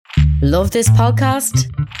Love this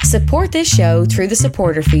podcast? Support this show through the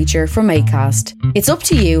supporter feature from Acast. It's up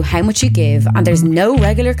to you how much you give and there's no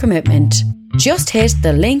regular commitment. Just hit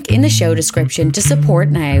the link in the show description to support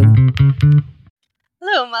now.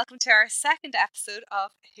 Hello and welcome to our second episode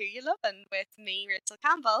of Who You Lovin' with me, Rachel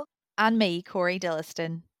Campbell. And me, Corey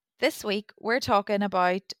Dilliston. This week we're talking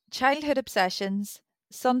about childhood obsessions,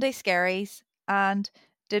 Sunday scaries, and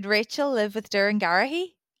did Rachel live with Doireann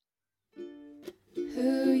Garrahy?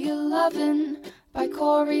 Who You Lovin' by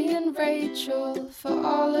Corey and Rachel for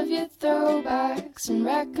all of your throwbacks and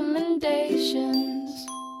recommendations.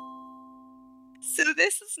 So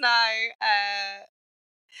this is now,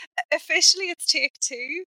 officially it's take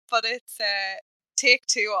two, but it's take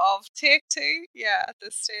two of take two. Yeah, at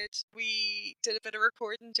this stage. We did a bit of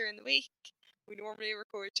recording during the week. We normally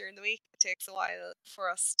record during the week. It takes a while for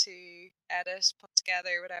us to edit, put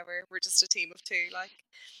together, whatever. We're just a team of two, like.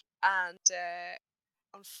 And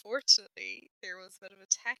unfortunately, there was a bit of a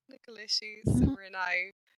technical issue, so we're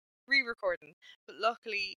now re-recording. But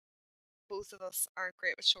luckily, both of us aren't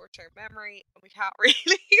great with short-term memory, and we can't really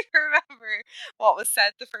remember what was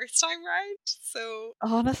said the first time round. So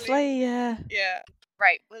Honestly, yeah.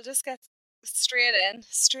 Right, we'll just get straight in,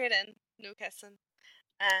 no kissing.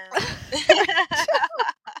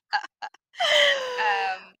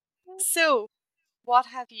 So, what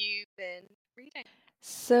have you been reading?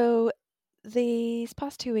 So these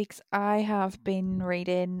past 2 weeks I have been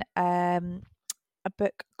reading a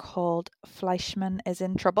book called Fleischman is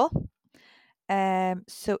in Trouble.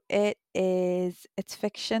 So it's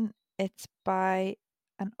fiction. It's by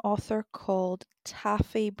an author called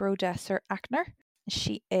Taffy Brodesser-Akner.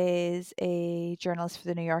 She is a journalist for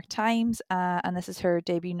the New York Times, and this is her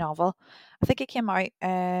debut novel. I think it came out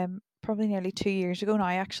probably nearly 2 years ago now,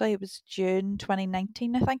 actually. It was June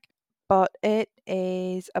 2019, I think. But it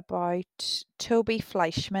is about Toby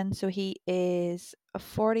Fleischman. So he is a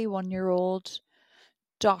 41-year-old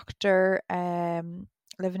doctor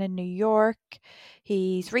living in New York.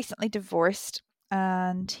 He's recently divorced,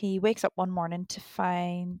 and he wakes up one morning to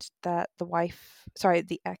find that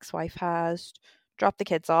the ex-wife has dropped the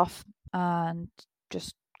kids off and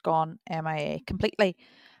just gone MIA completely.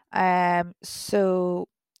 So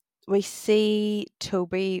we see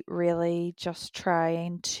Toby really just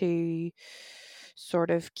trying to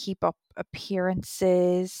sort of keep up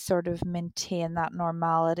appearances, sort of maintain that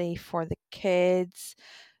normality for the kids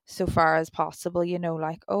so far as possible,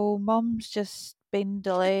 like, oh, mum's just been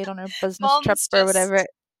delayed on her business trip or whatever.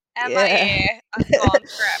 MIA and gone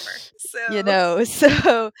forever.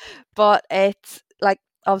 So but it's like,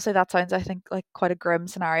 obviously that sounds, I think, like quite a grim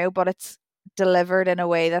scenario, but it's delivered in a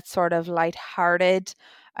way that's sort of lighthearted.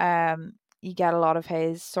 You get a lot of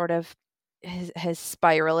his sort of his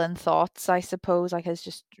spiraling thoughts, I suppose, like his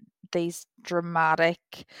just these dramatic,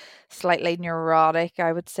 slightly neurotic,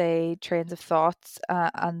 I would say, trains of thoughts,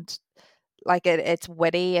 and like it's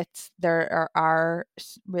witty. There are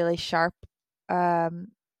really sharp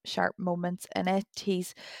moments in it.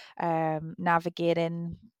 He's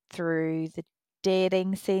navigating through the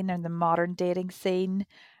dating scene and the modern dating scene.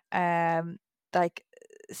 Like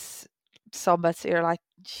some bits you're like,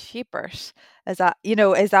 sheepers, is that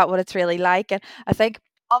what it's really like? And I think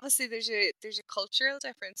obviously there's a cultural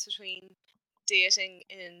difference between dating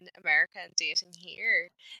in America and dating here,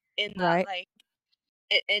 in that, right, like,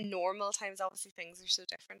 in normal times, obviously things are so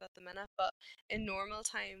different at the minute, but in normal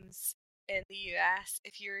times in the US,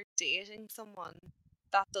 if you're dating someone,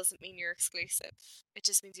 that doesn't mean you're exclusive. It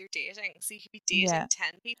just means you're dating. So you could be dating Yeah.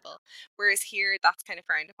 10 people. Whereas here, that's kind of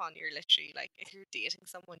frowned upon. You're literally like, if you're dating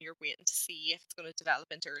someone, you're waiting to see if it's going to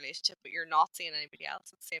develop into a relationship, but you're not seeing anybody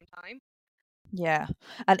else at the same time. Yeah.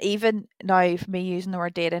 And even now, for me, using the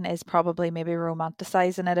word dating is probably maybe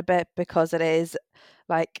romanticizing it a bit, because it is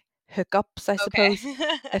like hookups, I suppose,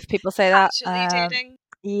 if people say that. Casually dating.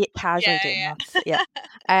 Casual dating,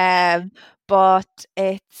 yeah. But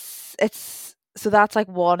it's so that's like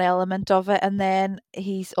one element of it, and then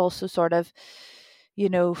he's also sort of,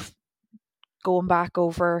 going back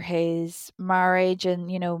over his marriage and,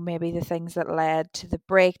 maybe the things that led to the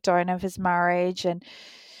breakdown of his marriage. And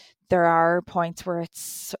there are points where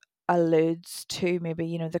it's alludes to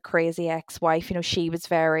maybe, the crazy ex-wife. She was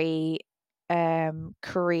very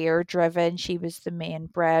career driven. She was the main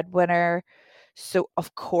breadwinner. So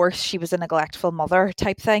of course she was a neglectful mother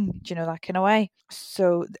type thing, that kind of way.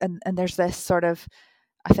 So and there's this sort of,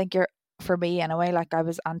 I think for me anyway, like I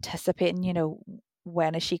was anticipating,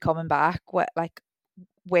 when is she coming back? Like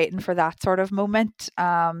waiting for that sort of moment.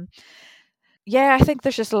 Yeah, I think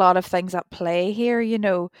there's just a lot of things at play here.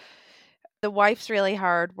 The wife's really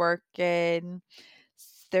hard working.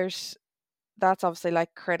 There's that's obviously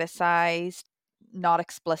like criticized, not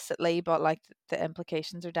explicitly, but like the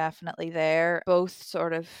implications are definitely there. Both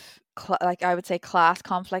sort of like I would say class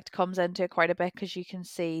conflict comes into it quite a bit, because you can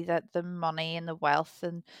see that the money and the wealth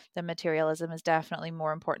and the materialism is definitely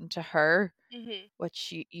more important to her,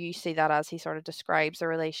 which you see that as he sort of describes the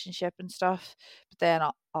relationship and stuff. But then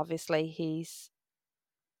obviously he's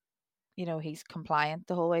compliant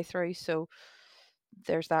the whole way through, so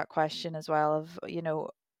there's that question as well of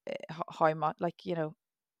how much, like,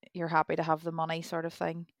 you're happy to have the money sort of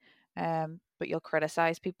thing, but you'll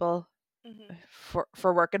criticize people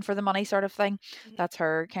for working for the money sort of thing. That's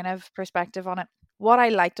her kind of perspective on it. What I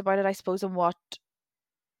liked about it, I suppose, and what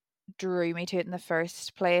drew me to it in the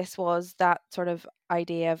first place, was that sort of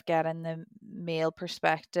idea of getting the male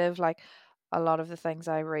perspective. Like, a lot of the things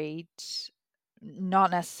I read,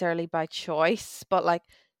 not necessarily by choice, but like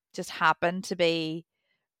just happen to be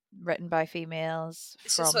written by females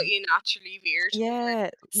It's just what from you naturally veer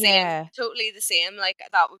toward. yeah. Totally the same. Like,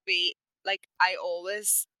 that would be like, I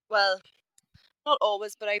always, well, not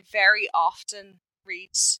always, but I very often read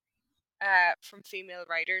from female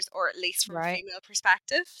writers, or at least from a Right. female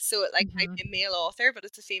perspective. So it, like, might Mhm. be a male author, but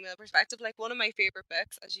it's a female perspective. Like, one of my favorite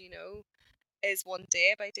books, as you know, is One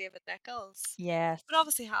Day by David Nichols. Yes. But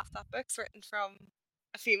obviously half that book's written from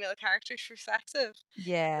a female character's perspective. So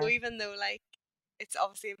Yeah. even though, like, it's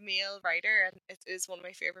obviously a male writer and it is one of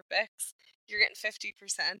my favorite books, you're getting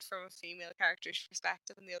 50% from a female character's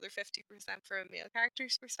perspective and the other 50% from a male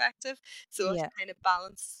character's perspective. So it Yeah, kind of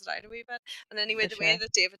balances it out a wee bit. And anyway, for the way sure.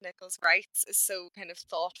 that David Nichols writes is so kind of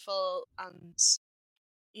thoughtful, and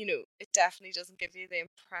it definitely doesn't give you the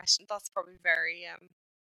impression. That's probably very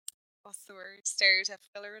what's the word,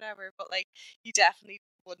 stereotypical or whatever, but like, you definitely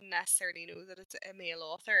wouldn't necessarily know that it's a male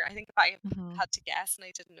author. I think if I Mhm. had to guess and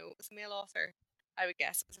I didn't know it was a male author, I would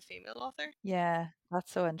guess it was a female author. Yeah,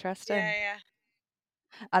 that's so Yeah, interesting. yeah.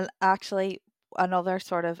 And actually, another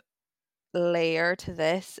sort of layer to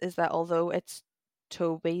this is that although it's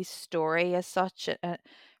Toby's story as such,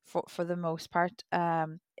 for the most part,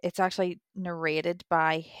 it's actually narrated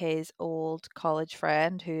by his old college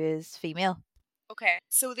friend who is female. Okay,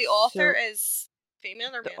 so the author So is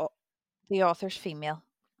female or the male? the author's female.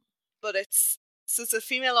 But it's a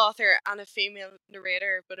female author and a female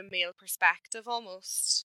narrator, but a male perspective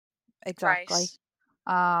almost. Right. Exactly.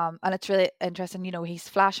 And it's really interesting, he's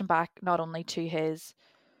flashing back not only to his,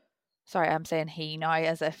 sorry, I'm saying he now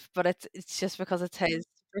as if, but it's just because it's his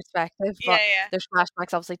perspective. Yeah, But yeah. there's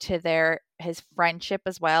flashbacks obviously to his friendship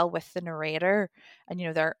as well with the narrator, and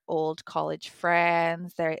they're old college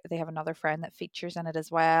friends. They have another friend that features in it as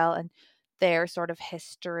well, and their sort of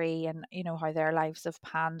history, and how their lives have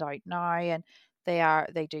panned out now, and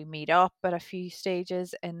they do meet up at a few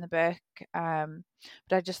stages in the book.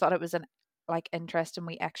 But I just thought it was an like interesting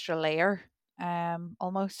wee extra layer,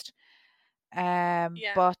 almost. Yeah.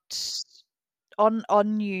 But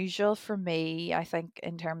unusual for me, I think,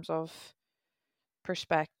 in terms of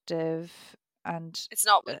perspective, and It's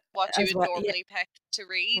not what you as would well, yeah, normally pick to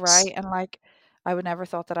read. right. And like, I would never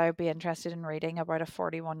thought that I would be interested in reading about a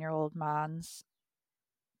 41-year-old man's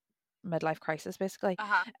midlife crisis, basically.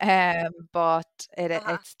 Uh-huh. But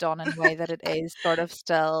Uh-huh. it's done in a way that it is sort of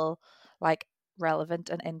still like relevant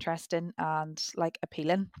and interesting and like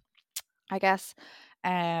appealing, I guess.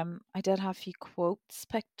 I did have a few quotes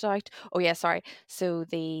picked out. Oh yeah, sorry. So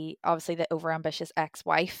obviously the overambitious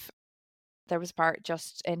ex-wife, there was a part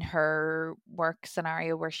just in her work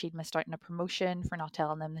scenario where she'd missed out on a promotion for not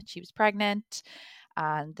telling them that she was pregnant,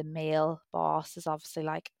 and the male boss is obviously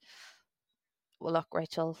like, well, look,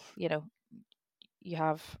 Rachel, you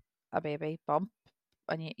have a baby bump,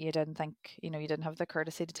 and you didn't think, you didn't have the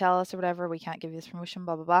courtesy to tell us or whatever. We can't give you this promotion,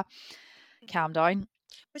 blah blah blah. Calm down.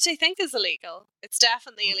 Which I think is illegal. It's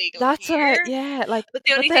definitely illegal That's what here. yeah, like, But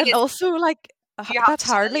the but only thing then is, also, like, you have that's to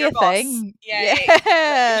tell hardly your a boss. thing. Yeah,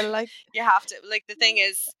 Yeah, like, like, you have to. Like, the thing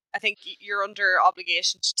is, I think you're under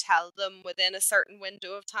obligation to tell them within a certain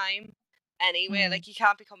window of time. Anyway, mm, like, you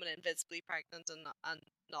can't be coming in visibly pregnant and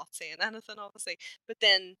not saying anything, obviously. But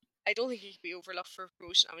then I don't think you can be overlooked for a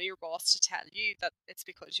promotion. I mean, your boss to tell you that it's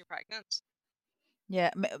because you're pregnant. yeah,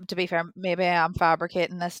 to be fair, maybe I am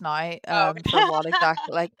fabricating this now, Oh, for okay. what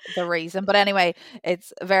exactly, like, the reason. But anyway,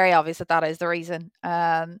 it's very obvious that that is the reason.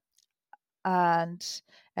 And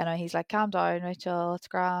he's like, "Calm down, Rachel, it's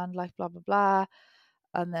grand," like, blah blah blah.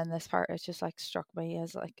 And then this part is just like struck me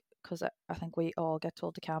as like, because I think we all get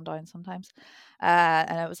told to calm down sometimes,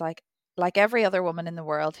 and it was like every other woman in the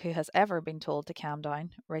world who has ever been told to calm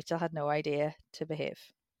down, Rachel had no idea to behave.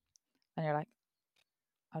 And you're like,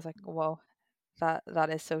 I was like, whoa, that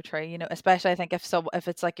is so true. Especially I think if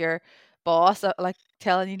it's like your boss, like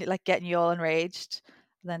telling you, like getting you all enraged,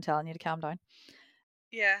 and then telling you to calm down.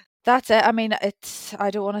 Yeah. That's it. I mean,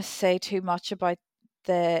 I don't want to say too much about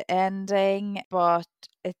the ending, but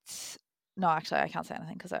it's no, actually, I can't say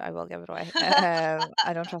anything because I will give it away.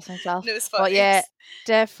 I don't trust myself. No But yeah, spoilers.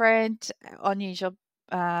 different, unusual,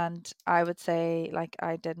 and I would say like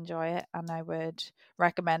I did enjoy it, and I would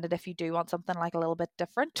recommend it if you do want something like a little bit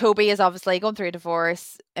different. Toby is obviously going through a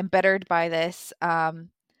divorce, embittered by this,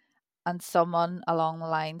 and someone along the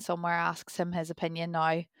line somewhere asks him his opinion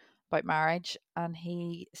now about marriage, and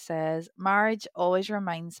he says, "Marriage always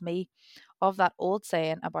reminds me of that old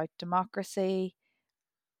saying about democracy.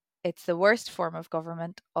 It's the worst form of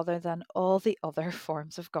government other than all the other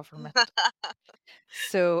forms of government."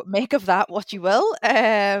 So make of that what you will.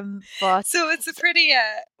 But So it's a pretty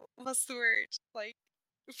what's the word? Like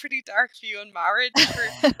a pretty dark view on marriage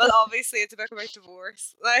but obviously it's a book about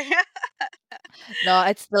divorce. Like no,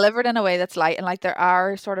 it's delivered in a way that's light, and like there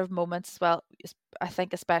are sort of moments, well, I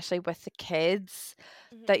think especially with the kids,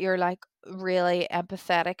 that Mhm. you're like really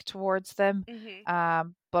empathetic towards them.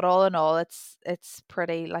 Mhm. But all in all, it's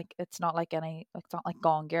pretty, like it's not like it's not like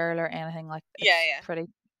Gone Girl or anything, like Yeah, it's yeah. pretty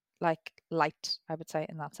like light, I would say,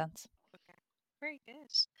 in that sense. Okay. Very good.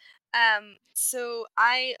 So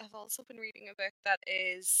I have also been reading a book that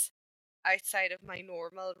is outside of my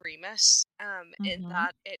normal remit, in Mm-hmm.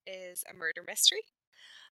 that it is a murder mystery.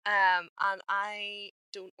 And I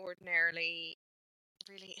don't ordinarily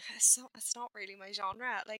really it's not really my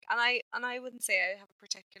genre. Like and I wouldn't say I have a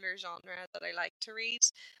particular genre that I like to read.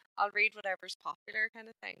 I'll read whatever's popular kind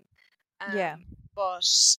of thing. Yeah. But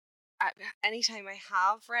anytime I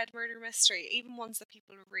have read murder mystery, even ones that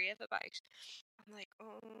people rave about, I'm like,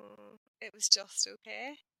 oh, it was just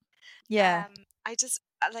okay. Yeah. I just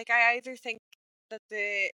like I either think that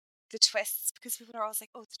the twists, because people are always like,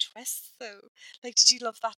 oh, the twists though. Like, did you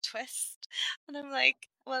love that twist? And I'm like,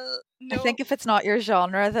 well, I no, think if it's not your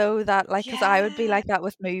genre though, that like, because I would be yeah, like that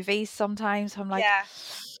with movies sometimes. I'm like, yeah,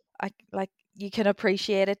 I like you can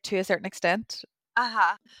appreciate it to a certain extent.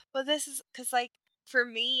 uh-huh. But this is because, like, for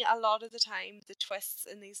me, a lot of the time, the twists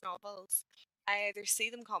in these novels, I either see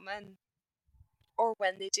them coming, or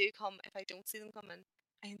when they do come, if I don't see them coming,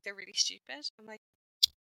 I think they're really stupid. I'm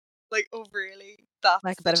like, oh really,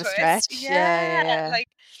 Like that's a the bit of a twist? stretch. Yeah, Yeah, yeah, like,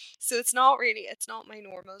 so it's not my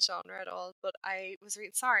normal genre at all. But I was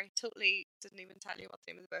reading, sorry, totally didn't even tell you what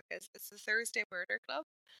the name of the book is. It's the Thursday Murder Club.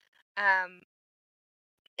 um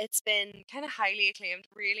it's been kind of highly acclaimed,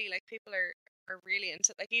 really. Like, people are really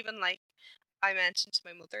into it. Like, even like I mentioned to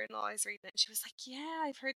my mother-in-law I was reading it, and she was like, yeah,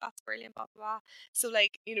 I've heard that's brilliant, blah blah blah. So,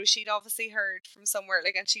 like, she'd obviously heard from somewhere,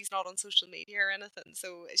 like, and she's not on social media or anything,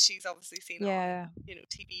 so she's obviously seen it on, yeah.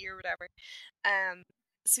 TV or whatever. um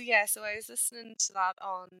so yeah, so I was listening to that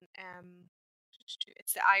on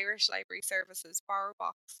it's the Irish Library Services Borrow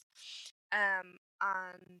Box. And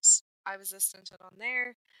I was listening to it on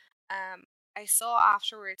there. I saw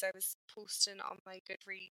afterwards, I was posting on my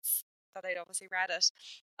Goodreads that I'd obviously read it,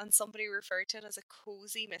 and somebody referred to it as a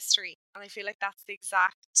cozy mystery, and I feel like that's the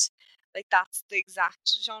exact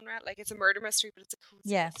genre. Like, it's a murder mystery, but it's a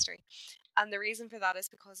cozy Yeah. mystery, and the reason for that is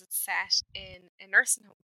because it's set in a nursing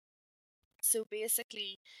home. So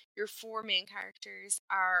basically, your four main characters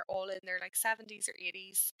are all in their like 70s or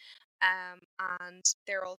 80s, and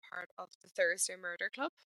they're all part of the Thursday Murder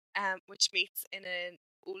Club, which meets in an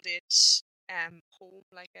old age home,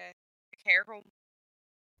 like a care home,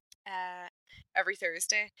 uh, every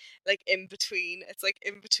Thursday. Like, in between, it's like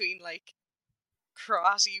in between like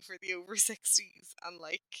karate for the over 60s and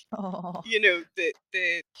like Oh,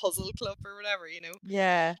 the puzzle club or whatever.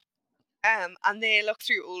 yeah. And they look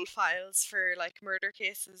through old files for like murder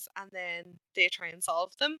cases, and then they try and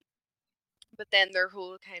solve them. But then the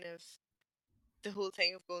whole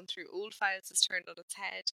thing of going through old files is turned on its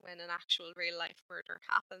head when an actual real life murder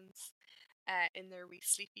happens, in their wee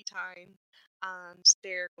sleepy town, and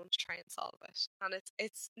they're going to try and solve it. And it's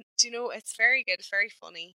it's very good. It's very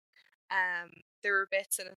funny. There were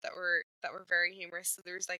bits in it that were very humorous. So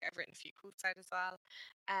there's like, I've written a few quotes out as well.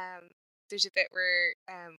 Um, there's a bit where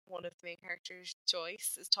one of the main characters,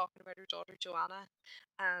 Joyce, is talking about her daughter Joanna,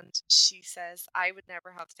 and she says, "I would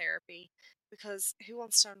never have therapy because who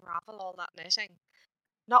wants to unravel all that knitting?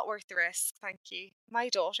 Not worth the risk, thank you. My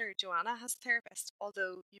daughter Joanna has a therapist,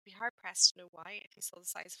 although you'd be hard pressed to know why if you saw the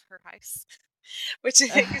size of her house." Which I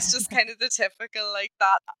think is just kind of the typical, like,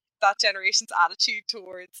 that generation's attitude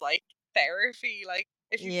towards like therapy. Like,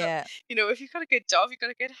 Yeah. if you've got a good job, you've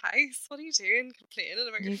got a good house, what are you doing complaining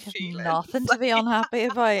about your You have feelings? nothing to Like, be unhappy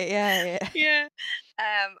about. Yeah, yeah. yeah.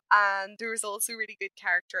 And there was also really good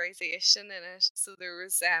characterization in it. So there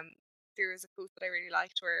was there was a quote that I really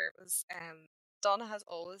liked where it was, Donna has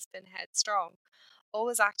always been headstrong,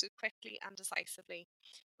 always acted quickly and decisively,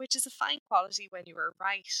 which is a fine quality when you are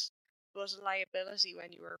right, but a liability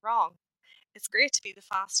when you are wrong. It's great to be the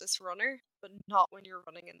fastest runner, but not when you're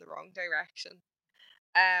running in the wrong direction.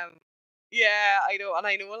 Um, yeah, I know, and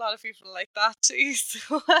I know a lot of people like that too.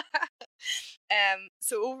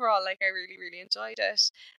 So overall, like I really, really enjoyed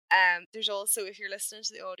it. There's also, if you're listening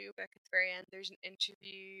to the audiobook at the very end, there's an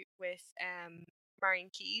interview with Marion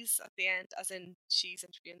Keyes at the end, as in she's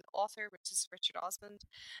interviewing the author, which is Richard Osmond.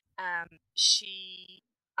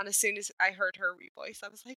 And as soon as I heard her wee voice, I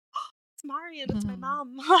was like, oh, it's Marion, it's my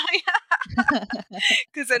mom.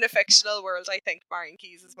 Because in a fictional world, I think Marion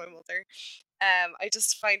Keyes is my mother. I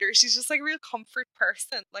just find her, she's just like a real comfort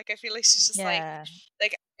person. Like I feel like she's just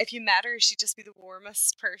like if you met her, she'd just be the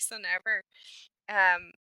warmest person ever.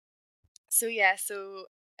 So yeah, so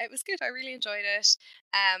it was good. I really enjoyed it.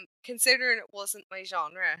 Considering it wasn't my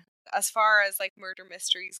genre, as far as like murder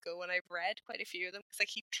mysteries go, and I've read quite a few of them because I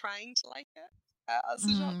keep trying to like it as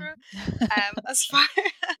a genre. As far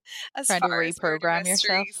as Trying to far as murder reprogram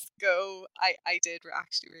yourself. mysteries go, I did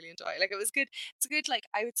actually really enjoy it. Like it was good. It's a good, like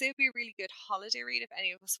I would say it'd be a really good holiday read if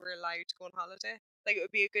any of us were allowed to go on holiday. Like it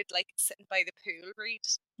would be a good like sitting by the pool read.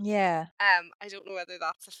 Yeah. I don't know whether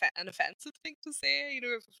that's an offensive thing to say, you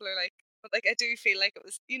know, if people are like, but like I do feel like it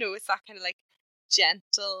was, you know, it's that kind of like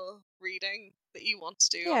gentle reading that you want to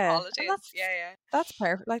do on Yeah. holidays. And Yeah. that's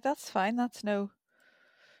perfect. Like that's fine. That's no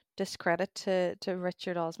discredit to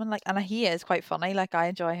Richard Osman. Like, and he is quite funny. Like I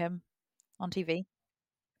enjoy him on TV.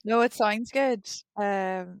 No, it sounds good.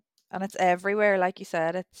 And it's everywhere, like you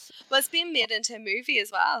said. Well, it's being made into a movie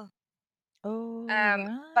as well.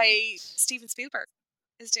 Right. By Steven Spielberg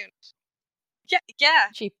is doing it. Yeah.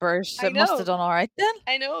 Jeepers. I It must have know. done all right then.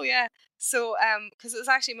 I know, yeah. So, because it was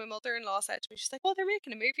actually my mother-in-law said to me, she's like, "Oh, they're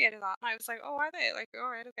making a movie out of that," and I was like, "Oh, are they?" Like,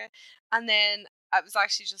 all right, okay. And then it was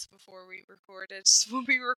actually just before we recorded, when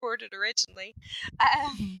we recorded originally.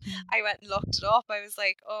 I went and looked it up. I was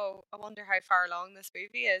like, "Oh, I wonder how far along this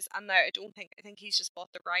movie is." And now I think he's just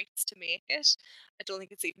bought the rights to make it. I don't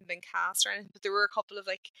think it's even been cast or anything. But there were a couple of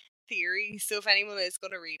like theories. So if anyone is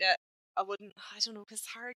going to read it, I don't know, because it's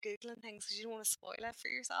hard Googling things because you don't want to spoil it for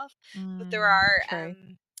yourself. But there are True.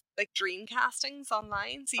 like dream castings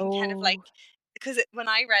online, so you can kind of like, because when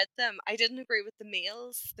I read them, I didn't agree with the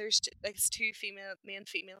males. There's it's two main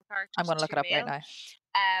female characters. I'm gonna look it up right now.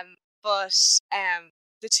 But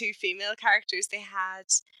the two female characters, they had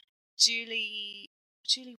Julie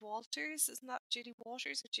Walters, isn't that Julie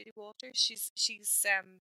Waters or Julie Walters? She's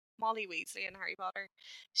Molly Weasley in Harry Potter.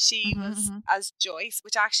 She was as Joyce,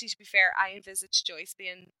 which actually, to be fair, I envisaged Joyce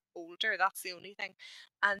being older. That's the only thing.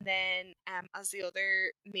 And then as the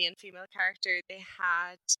other main female character, they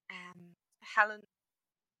had Helen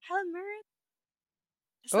Mirren.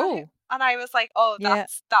 And I was like, oh, yeah,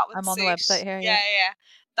 that would I'm suit. on the website here. Yeah,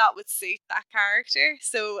 that would suit that character.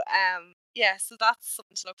 So yeah, so that's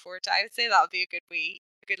something to look forward to. I would say that would be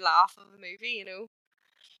a good laugh of a movie, you know.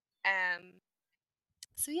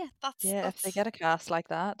 So yeah, that's if they get a cast like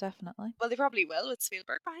that, definitely. Well, they probably will with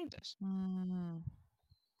Spielberg behind it.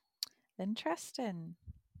 Interesting.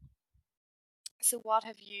 So what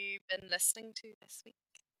have you been listening to this week?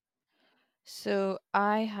 So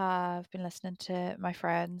I have been listening to, my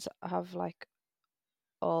friends have like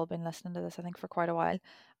all been listening to this, I think, for quite a while,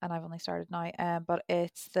 and I've only started now. But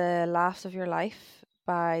it's The Laughs of Your Life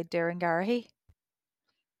by Doireann Garrihy.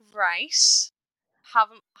 Right.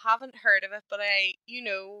 Haven't heard of it, but I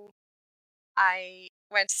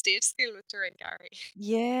went to stage school with Doireann Garrihy.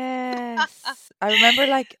 Yes. I remember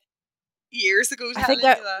like years ago telling you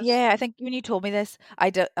that. Yeah, I think when you told me this, I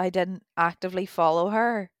didn't actively follow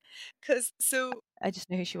her. I just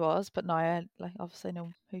knew who she was, but now I obviously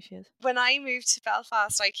know who she is. When I moved to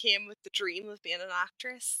Belfast, I came with the dream of being an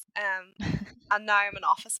actress, and now I'm an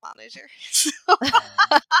office manager.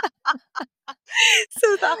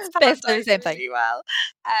 So that's basically the same really well.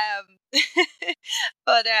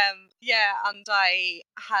 But yeah, and I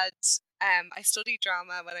had I studied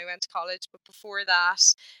drama when I went to college, but before that,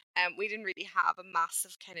 we didn't really have a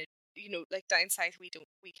massive kind of, like down south we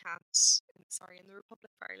can't, sorry, in the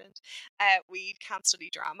Republic of Ireland, we can't study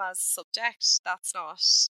drama as a subject. That's not,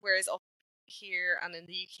 whereas up here and in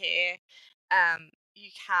the UK, you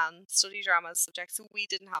can study drama as a subject, so we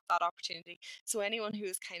didn't have that opportunity. So anyone who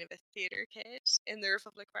was kind of a theatre kid in the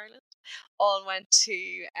Republic of Ireland all went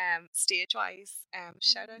to Stagewise.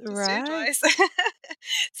 Shout out to Stagewise.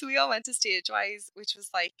 So we all went to Stagewise, which was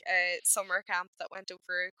like a summer camp that went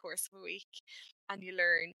over a course of a week, and you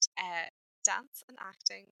learned dance and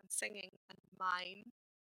acting and singing and mime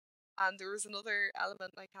And there was another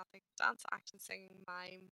element, I can't think, dance, acting, singing,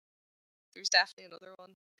 mime. There's definitely another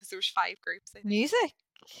one because there was 5 groups, I think. Music?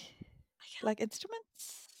 Like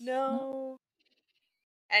instruments? No.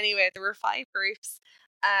 Anyway, there were 5 groups,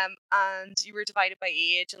 and you were divided by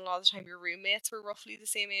age, and a lot of the time your roommates were roughly the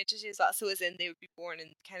same age as you. So as in they would be born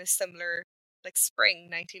in kind of similar, like spring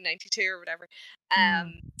 1992 or whatever.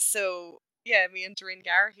 So yeah, me and Doreen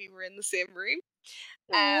Garrihy were in the same room.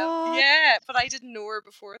 What? Yeah, but I didn't know her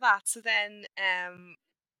before that. So then,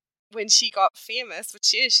 when she got famous, which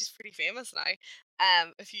she is, she's pretty famous now.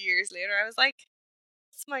 A few years later, I was like,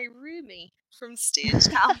 "It's my roomie from stage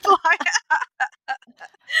camp."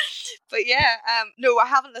 But yeah, no, I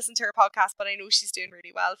haven't listened to her podcast, but I know she's doing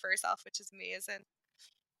really well for herself, which is amazing.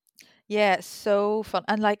 Yeah, so fun.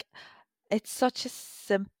 And like it's such a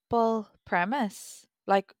simple premise.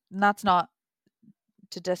 Like that's not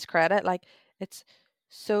to discredit. Like it's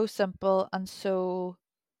so simple and so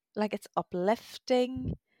like it's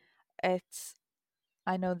uplifting. It's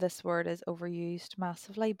I know this word is overused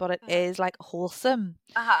massively, but it is like wholesome.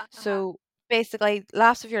 So basically,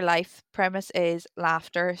 Laughs of Your Life premise is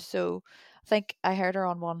laughter. So I think I heard her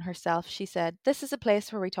on one herself. She said, "This is a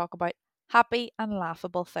place where we talk about happy and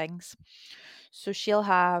laughable things." So she'll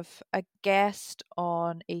have a guest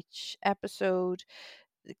on each episode,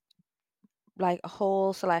 like a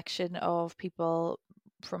whole selection of people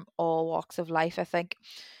from all walks of life. I think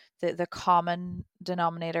the common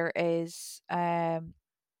denominator is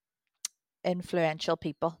influential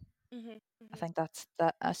people. I think that's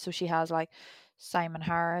that. So she has like Simon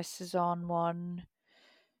Harris is on one,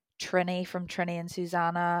 Trini from Trini and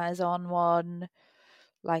Susanna is on one,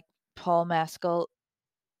 like Paul Mescal,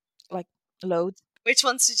 like loads. Which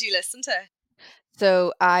ones did you listen to?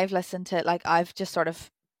 So I've listened to like I've just sort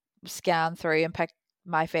of scanned through and picked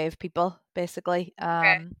my fave people basically,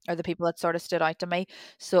 or the people that sort of stood out to me.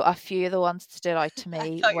 So a few of the ones that stood out to I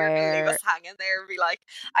me thought you were going to leave were us hanging there and be like,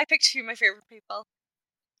 I picked a few of my favourite people.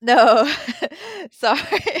 no, sorry,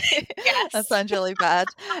 Yes. that sounds really bad.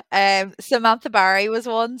 Samantha Barry was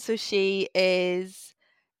one, so she is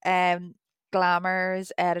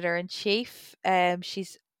Glamour's editor-in-chief.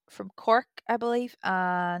 She's from Cork, I believe,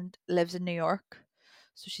 and lives in New York.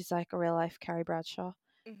 So she's like a real life Carrie Bradshaw.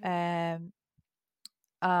 And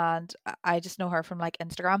I just know her from like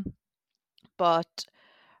Instagram, but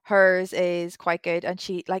hers is quite good. And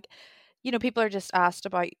she like, you know, people are just asked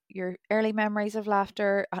about your early memories of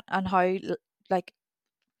laughter and how like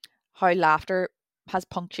how laughter has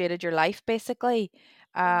punctuated your life basically.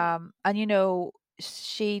 And you know,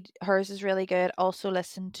 hers is really good. Also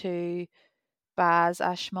listen to Baz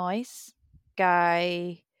Ashmoy's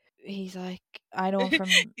guy. He's like, I know him from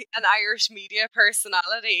an Irish media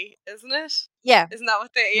personality, isn't it? Yeah. Isn't that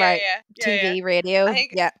what they Right. yeah. TV, radio. I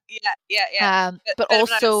think Yeah. Yeah. But Bit of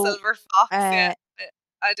an also Silver Fox, yeah.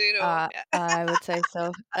 I do know. Yeah. I would say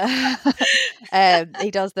so.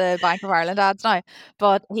 He does the Bank of Ireland ads now,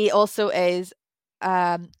 but he also is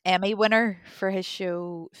Emmy winner for his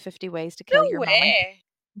show 50 Ways to Kill No Your Mommy. way.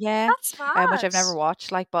 Yeah. That's mad. Which I've never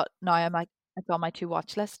watched, like, but now I'm like it's on my to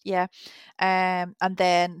watch list. Yeah. And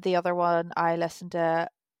then the other one I listened to,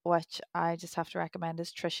 which I just have to recommend,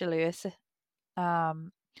 is Trisha Lewis.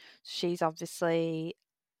 She's obviously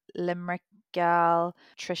Limerick gal.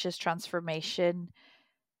 Trisha's Transformation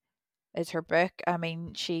is her book. I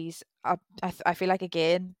mean, she's I feel like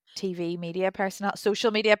again TV media personal,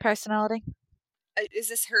 social media personality. Is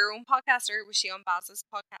this her own podcast or was she on Baz's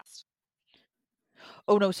podcast?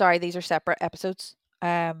 Oh no, sorry, these are separate episodes.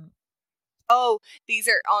 Oh, these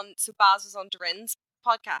are on. So Baz was on Dorin's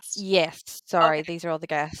podcast. Yes, sorry, these are all the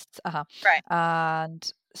guests. Right.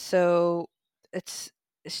 And so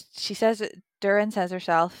she says Durin says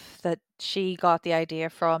herself that she got the idea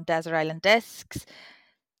from Desert Island Discs.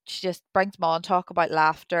 She just brings them on, talk about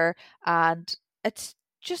laughter, and it's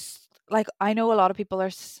just like I know a lot of people are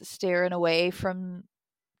steering away from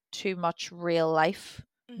too much real life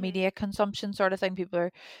media consumption sort of thing. People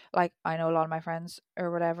are like, I know a lot of my friends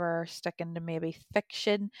or whatever are sticking to maybe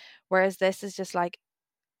fiction, whereas this is just like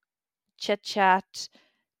chit chat,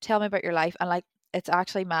 tell me about your life, and like it's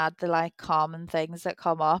actually mad the like common things that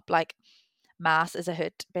come up, like mass is a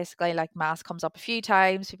hoot basically. Like mass comes up a few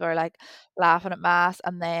times, people are like laughing at mass,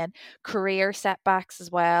 and then career setbacks as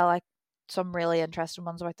well, like some really interesting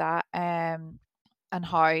ones about that, and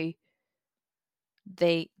how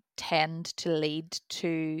they tend to lead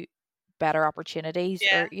to better opportunities,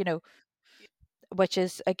 or you know, which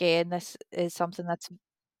is again, this is something that's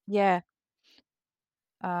yeah.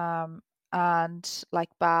 And like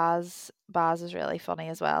Baz is really funny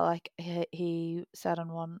as well. Like he said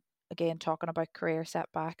on one, again talking about career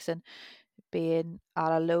setbacks, and being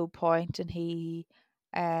at a low point, and he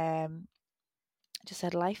just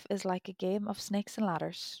said life is like a game of snakes and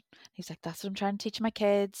ladders. He's like, that's what I'm trying to teach my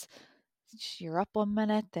kids. You're up 1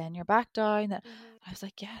 minute, then you're back down. I was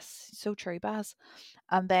like, yes, so true, Baz.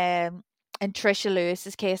 And then in Trisha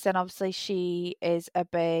Lewis's case, then obviously she is a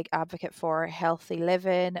big advocate for healthy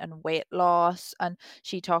living and weight loss, and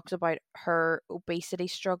she talks about her obesity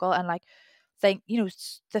struggle and like the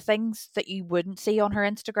things that you wouldn't see on her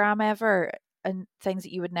Instagram ever, and things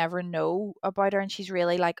that you would never know about her. And she's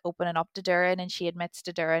really like opening up to Darren, and she admits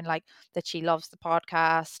to Darren like that she loves the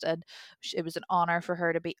podcast, and it was an honor for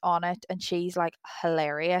her to be on it, and she's like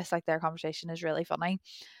hilarious. Like their conversation is really funny.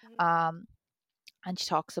 um and she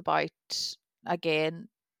talks about, again,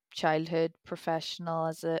 childhood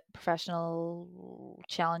professional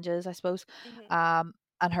challenges, I suppose. And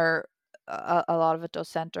her a lot of it does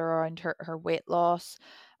center around her weight loss.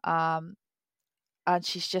 um and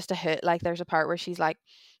she's just a hit. Like there's a part where she's like,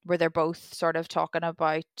 where they're both sort of talking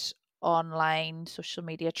about online social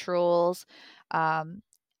media trolls. And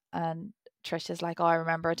Trisha's like, oh, I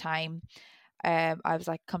remember a time I was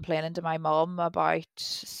like complaining to my mom about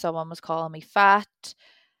someone was calling me fat.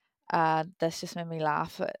 This just made me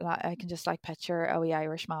laugh. Like, I can just like picture a wee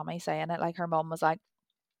Irish mommy saying it. Like her mom was like,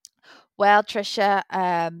 well, Trisha,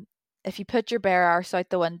 if you put your bare arse out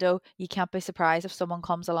the window, you can't be surprised if someone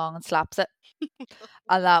comes along and slaps it.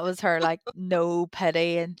 And that was her like no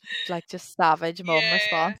pity and like just savage mom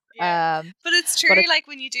response. Yeah. But it's true, but it, like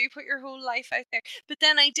when you do put your whole life out there. But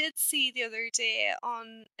then I did see the other day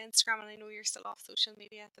on Instagram, and I know you're still off social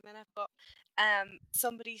media at the minute, but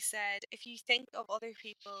somebody said if you think of other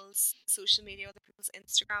people's social media, other people's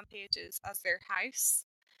Instagram pages as their house,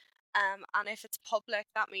 and if it's public,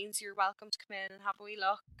 that means you're welcome to come in and have a wee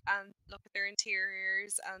look and look at their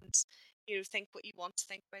interiors and, you know, think what you want to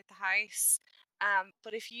think about the house.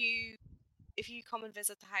 But if you come and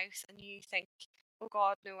visit the house and you think, oh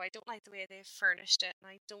God, no, I don't like the way they've furnished it, and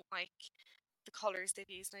I don't like the colours they've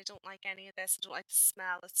used, and I don't like any of this, I don't like the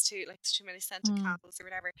smell, it's too many scented candles or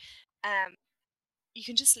whatever, you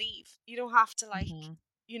can just leave. You don't have to like,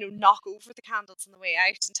 you know, knock over the candles on the way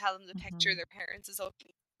out and tell them the picture of their parents is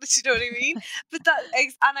ugly. You know what I mean? But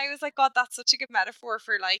and I was like, God, that's such a good metaphor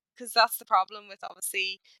for like, because that's the problem with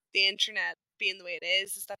obviously the internet being the way it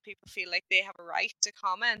is that people feel like they have a right to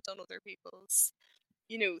comment on other people's,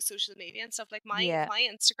 you know, social media and stuff. Like my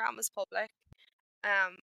Instagram is public.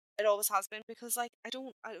 It always has been, because like I've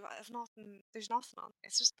nothing, there's nothing on it.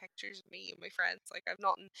 It's just pictures of me and my friends. Like I've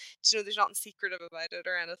nothing, you know, there's nothing secretive about it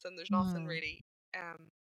or anything. There's nothing really,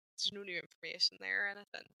 there's no new information there or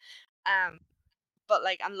anything. But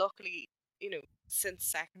like, and luckily, you know, since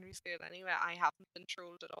secondary school anyway, I haven't been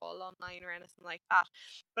trolled at all online or anything like that.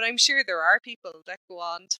 But I'm sure there are people that go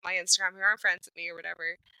on to my Instagram who aren't friends with me or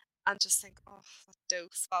whatever, and just think, oh, that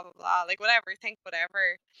dose, blah blah blah, like whatever, think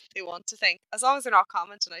whatever they want to think, as long as they're not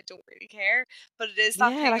commenting, I don't really care. But it is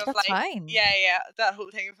that thing like, of that's like, fine. that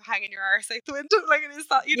whole thing of hanging your arse out the window, like it is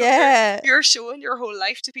that, you know, you're showing your whole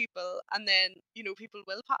life to people, and then, you know, people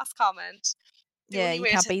will pass comment. You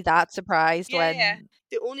can't be that surprised when.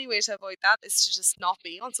 The only way to avoid that is to just not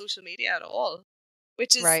be on social media at all,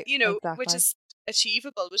 which is, you know, which is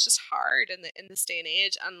achievable, which is hard in this day and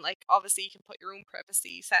age. And like, obviously you can put your own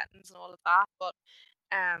privacy settings and all of that, but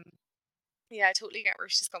yeah, I totally get where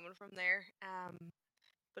she's coming from there.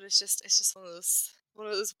 But it's just one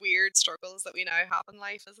of those weird struggles that we now have in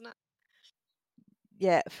life, isn't it?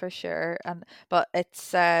 Yeah, for sure. But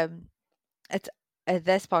it's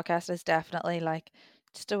this podcast is definitely like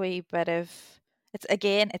just a wee bit of,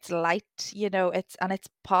 it's light, you know, it's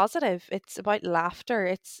positive. It's about laughter.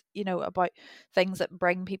 It's, you know, about things that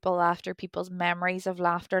bring people laughter, people's memories of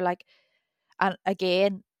laughter. Like, and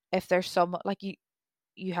again, if there's someone like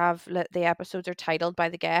you have the episodes are titled by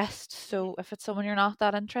the guest, so if it's someone you're not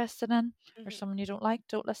that interested in or someone you don't like,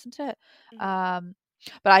 don't listen to it.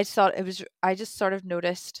 But I just sort of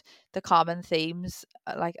noticed the common themes,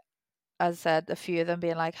 like as I said, a few of them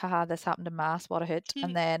being like, haha, this happened in mass, what a hoot.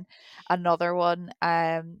 And then another one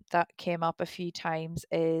that came up a few times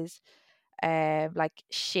is like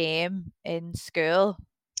shame in school.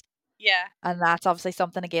 Yeah. And that's obviously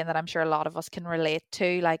something, again, that I'm sure a lot of us can relate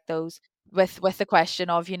to, like those with the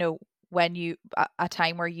question of, you know, when you a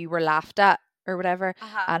time where you were laughed at or whatever.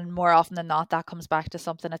 And more often than not, that comes back to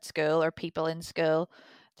something at school or people in school.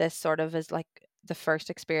 This sort of is like the first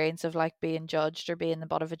experience of like being judged or being the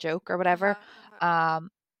butt of a joke or whatever. And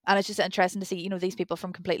it's just interesting to see, you know, these people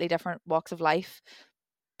from completely different walks of life,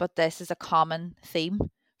 but this is a common theme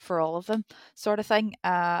for all of them, sort of thing.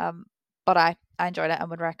 But I enjoyed it and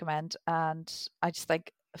would recommend. And I just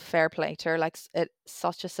think fair play to her. Like it's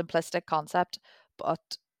such a simplistic concept,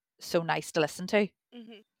 but so nice to listen to.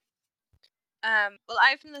 Mm-hmm. Well,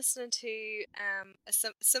 I've been listening to a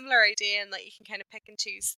similar idea, and like you can kind of pick and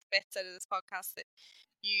choose the bits out of this podcast that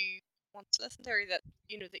you want to listen to, or that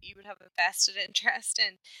that you would have a vested interest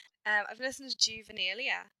in. I've listened to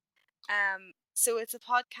Juvenilia. So it's a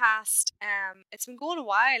podcast. It's been going a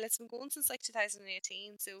while. It's been going since like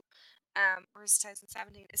 2018. So, or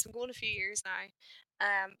 2017. It's been going a few years now.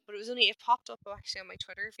 But it popped up actually on my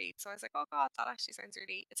Twitter feed. So I was like, oh god, that actually sounds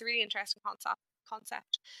it's a really interesting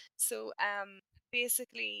concept. So,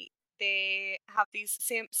 basically they have these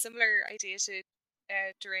similar idea to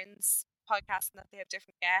Durin's podcast, in that they have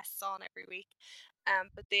different guests on every week.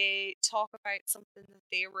 But they talk about something that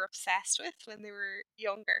they were obsessed with when they were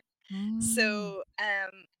younger. So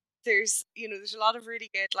there's a lot of really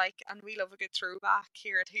good, like, and we love a good throwback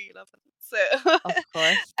here at Who You Lovin'. So Of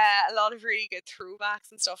course. a lot of really good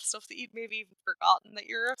throwbacks and stuff that you'd maybe even forgotten that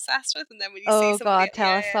you're obsessed with, and then when you see Oh somebody, God,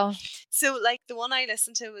 tell us some. So like the one I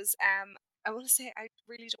listened to was I want to say, I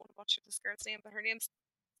really don't want to butcher this girl's name, but her name's,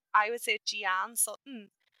 I would say, Jeanne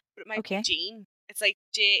Sutton, but it might be Okay. Jean. It's like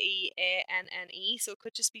Jeanne, so it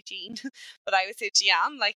could just be Jean. But I would say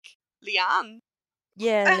Jeanne, like Leanne.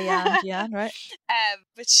 Yeah, Leanne, right?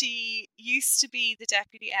 But she used to be the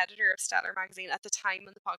deputy editor of Stellar magazine at the time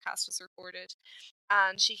when the podcast was recorded,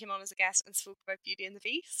 and she came on as a guest and spoke about Beauty and the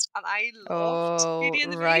Beast, and I loved Beauty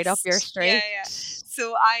and the Beast. Right up your street. Yeah.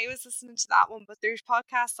 So I was listening to that one, but there's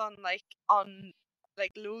podcasts on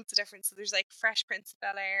loads of different. So there's like Fresh Prince of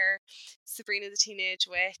Bel-Air, Sabrina the Teenage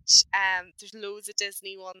Witch. There's loads of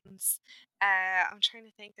Disney ones. I'm trying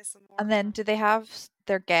to think of some more. And then do they have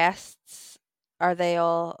their guests? Are they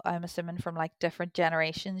all, I'm assuming, from like different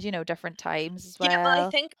generations, different times as well? Yeah, well, I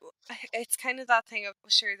think it's kind of that thing of,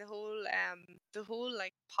 sure, the whole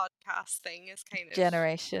like podcast thing is kind of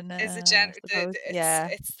generation. Is a yeah.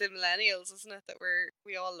 It's the millennials, isn't it? That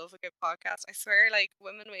we all love a good podcast. I swear, like,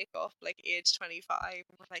 women wake up like age 25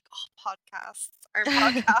 and we're like, oh, podcasts, our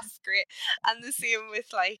podcasts great. And the same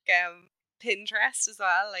with like Pinterest as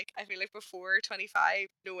well. Like, I feel like before 25,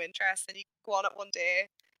 no interest, and you go on it one day,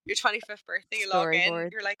 your 25th birthday, you log in,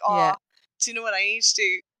 you're like, oh, yeah. Do you know what I need to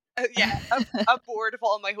do? I'm bored of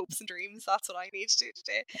all my hopes and dreams. That's what I need to do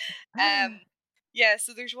today. Yeah,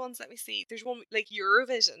 so there's ones, let me see. There's one like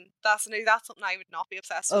Eurovision. That's something I would not be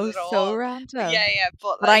obsessed with at all. Oh, so random. Yeah,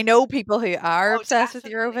 but I know people who are obsessed with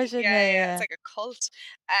Eurovision. Yeah, it's like a cult.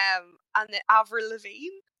 And the Avril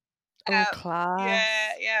Lavigne. Class.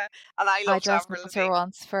 Yeah. And I loved Avril Lavigne. I dressed her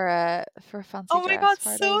once for a fancy Oh my god,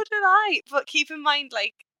 party. so did I. But keep in mind,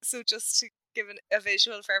 like, so just to give a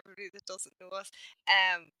visual for everybody that doesn't know us,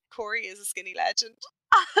 Corey is a skinny legend,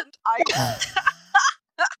 and I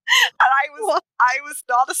I was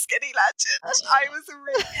not a skinny legend. I was a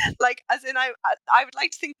really, like, as in I would like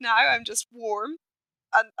to think now I'm just warm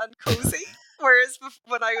and cozy, whereas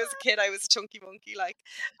when I was a kid I was a chunky monkey, like.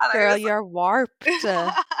 And girl, you're warped.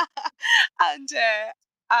 and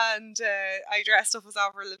I dressed up as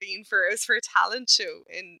Avril Lavigne for a talent show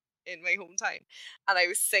in my hometown, and I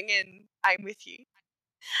was singing "I'm With You."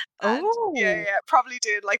 And yeah, probably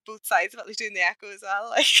doing like both sides of it, like doing the echo as well,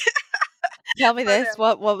 like. Tell me this,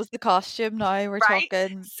 what was the costume now? We're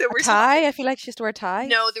talking so a tie? I feel like she used to wear ties.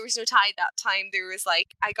 No, there was no tie that time. There was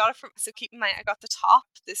like, I got it from, so keep in mind, I got the top,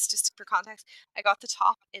 this just for context, I got the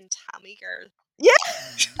top in Tammy Girl. Yeah,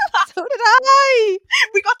 so did I.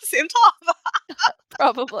 We got the same top.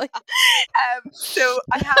 Probably. So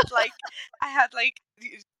I had like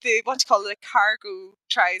the what you call it, cargo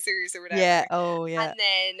trousers or whatever. Yeah. Oh yeah. And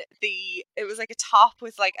then it was like a top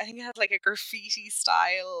with like, I think it had like a graffiti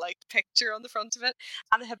style like picture on the front of it,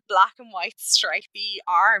 and it had black and white stripy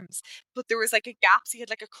arms, but there was like a gap, so you had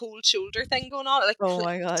like a cold shoulder thing going on. Like, oh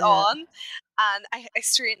my god. On. Yeah. And I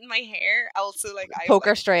straightened my hair. Also, like,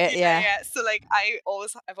 poker straight, yeah. So like I've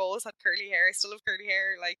always had curly hair. I still have curly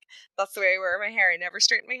hair. Like, that's the way I wear my hair. I never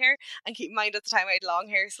straighten my hair. And keep in mind, at the time I had long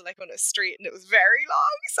hair, so like when it was straightened, it was very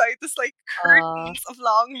long. So I had this like curtains of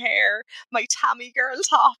long hair, my Tammy Girl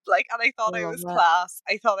top, like, and I thought I was class.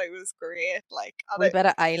 I thought I was great. Like, a bit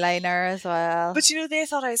of eyeliner as well. But they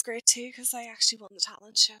thought I was great too, because I actually won the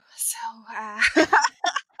talent show. So.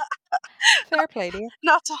 Fair play to you.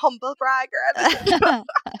 Not to humble brag or anything.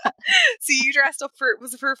 So you dressed up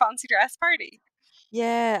was it for a fancy dress party?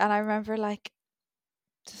 Yeah, and I remember, like,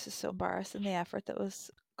 this is so embarrassing, the effort that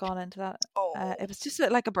was gone into that. It was just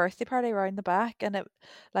like a birthday party around the back, and it,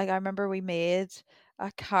 like, I remember we made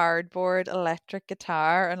a cardboard electric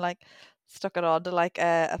guitar and like stuck it onto like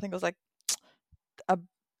I think it was like a,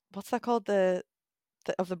 what's that called, the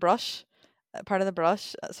of the brush, part of the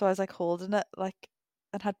brush. So I was like holding it like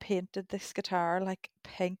and had painted this guitar like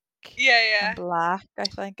pink Yeah. and black, I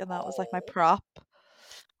think, and that was like my Oh, prop.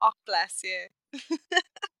 bless you.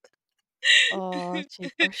 Oh,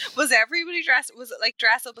 cheapers. Was everybody dressed? Was it like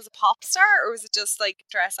dress up as a pop star, or was it just like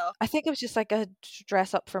dress up? I think it was just like a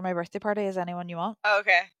dress up for my birthday party as anyone you want.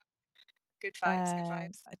 Okay, good vibes, good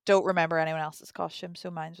vibes. I don't remember anyone else's costume,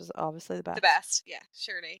 so mine was obviously the The best. best, yeah,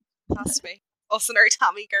 surely has to be us and our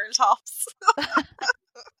Tommy girl tops.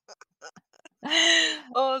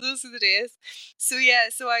 Oh, those are the days. So yeah,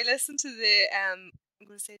 so I listened to the I'm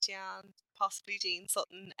gonna say Jan, possibly Jean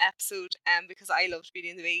Sutton episode because I loved Beauty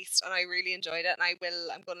and the Beast and I really enjoyed it, and I'm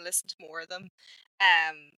gonna listen to more of them.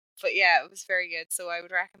 But yeah, it was very good. So I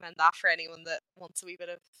would recommend that for anyone that wants a wee bit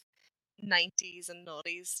of 90s and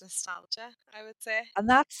noughties nostalgia, I would say. And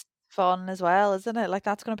that's fun as well, isn't it? Like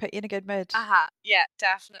that's going to put you in a good mood. Yeah,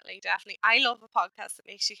 definitely. I love a podcast that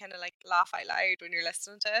makes you kind of like laugh out loud when you're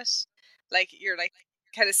listening to it. Like you're like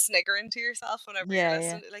kind of sniggering to yourself whenever you're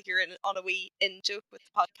listening. Like you're on a wee in joke with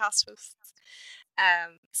the podcast hosts.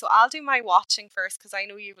 So I'll do my watching first because I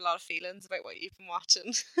know you have a lot of feelings about what you've been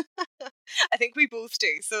watching. I think we both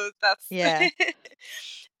do. So that's Yeah.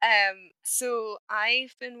 So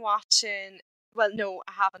I've been watching. Well, no,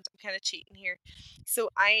 I haven't. I'm kind of cheating here. So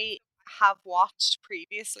I have watched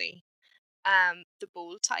previously The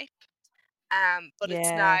Bold Type, but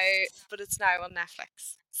it's now on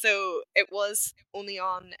Netflix. So it was only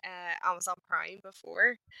on Amazon Prime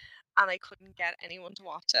before, and I couldn't get anyone to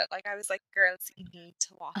watch it. Like I was like, girls, you need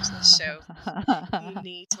to watch this show. You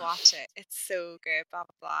need to watch it. It's so good. Blah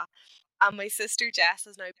blah blah. And my sister Jess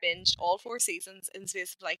has now binged all 4 seasons in the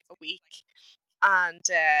space of like a week. And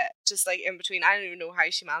just like in between, I don't even know how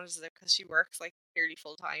she manages it because she works like nearly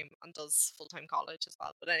full time and does full time college as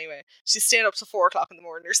well. But anyway, she's staying up to 4 o'clock in the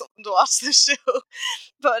morning or something to watch this show.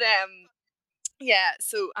 But yeah.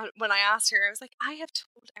 So when I asked her, I was like, I've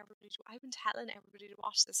been telling everybody to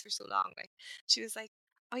watch this for so long. Like she was like,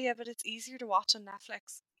 oh yeah, but it's easier to watch on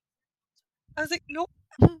Netflix. I was like, no.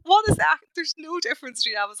 What is that? There's no difference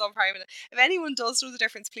between Amazon Prime and if anyone does know the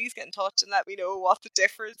difference, please get in touch and let me know what the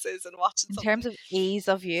difference is in watching in something. terms of ease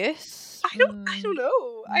of use. I don't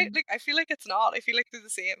know. I feel like it's not. I feel like they're the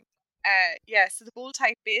same. Yeah, so The Bold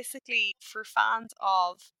Type basically for fans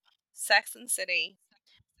of Sex and the City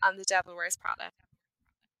and The Devil Wears Prada,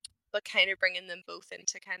 but kind of bringing them both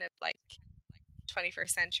into kind of like 21st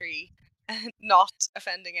century, not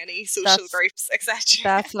offending any social groups, etc.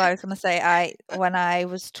 That's what I was going to say. When I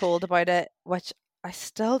was told about it, which I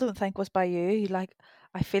still don't think was by you, like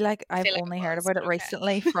I feel like I've only heard about it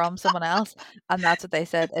recently from someone else, and that's what they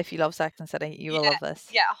said. If you love Sex and the City, you will love this.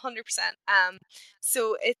 Yeah, 100%.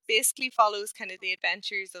 So it basically follows kind of the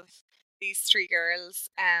adventures of these 3 girls,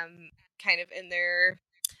 kind of in their,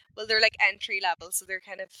 well, they're like entry level, so they're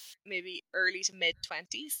kind of maybe early to mid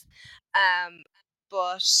 20s.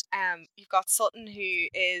 But you've got Sutton,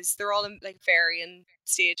 they're all in like varying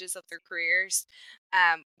stages of their careers.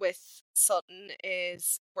 With Sutton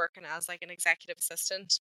is working as like an executive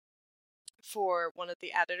assistant for one of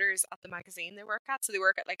the editors at the magazine they work at. So they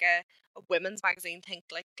work at like a women's magazine, think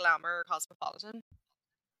like Glamour or Cosmopolitan.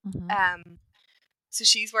 So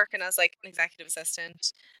she's working as like an executive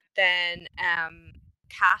assistant. Then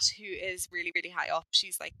Kat, who is really, really high up,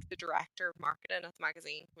 she's like the director of marketing at the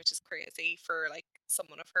magazine, which is crazy for like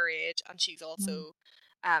someone of her age. And she's also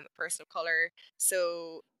a person of colour.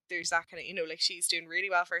 So there's that kind of, like she's doing really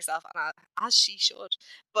well for herself, and as she should.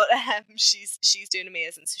 But she's doing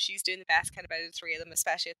amazing. So she's doing the best kind of out of the 3 of them,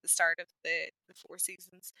 especially at the start of the 4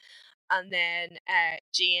 seasons. And then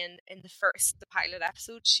Jane in the pilot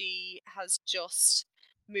episode, she has just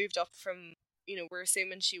moved up from, we're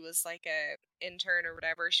assuming she was like a intern or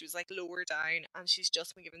whatever. She was like lower down, and she's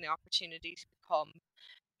just been given the opportunity to become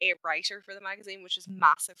a writer for the magazine, which is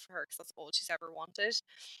massive for her because that's all she's ever wanted.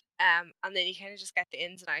 And then you kind of just get the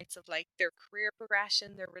ins and outs of like their career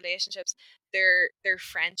progression, their relationships, their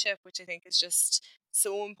friendship, which I think is just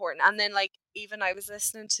so important. And then like even I was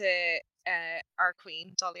listening to our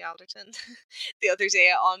queen Dolly Alderton the other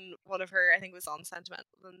day on one of her, I think it was on Sentimental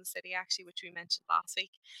in the City actually, which we mentioned last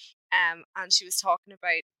week. And she was talking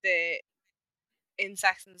about in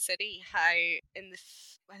Sex and the City, how in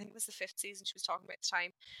I think it was the 5th season she was talking about at the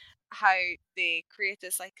time, how they create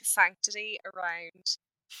this like sanctity around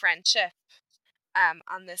friendship,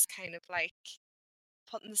 and this kind of like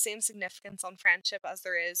putting the same significance on friendship as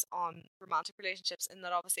there is on romantic relationships, in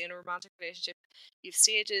that obviously in a romantic relationship you have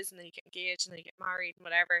stages and then you get engaged and then you get married and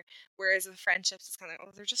whatever, whereas with friendships it's kind of like,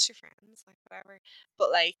 oh, they're just your friends, like whatever.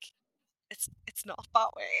 But like it's not that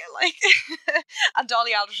way. Like, and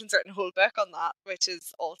Dolly Alderton's written a whole book on that, which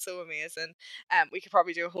is also amazing. We could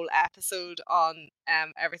probably do a whole episode on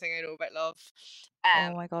Everything I Know About Love.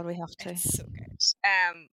 Oh my god, we have to. It's so good.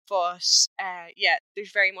 But yeah,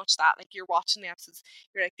 there's very much that. Like, you're watching the episodes,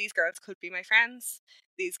 you're like, these girls could be my friends.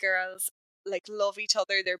 These girls like love each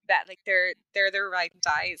other. They're like they're their ride and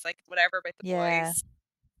dies. Like, whatever about the Yeah. boys,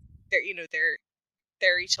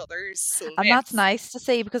 they're each other's soulmates. And that's nice to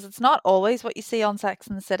see, because it's not always what you see on Sex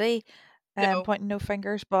and the City. No. Pointing no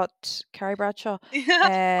fingers, but Carrie Bradshaw.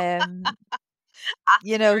 At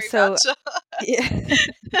You know, Carrie so Bradshaw.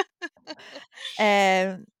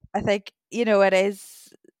 yeah. I think, you know, it's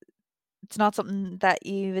not something that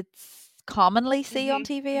you would commonly see on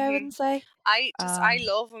TV, I wouldn't say. I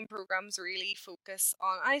love when programs really focus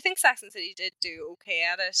on. I think Sex and the City did do okay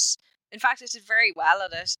at it. In fact, it did very well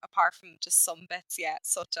at it, apart from just some bits,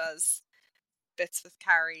 such as bits with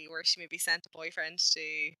Carrie where she maybe sent a boyfriend to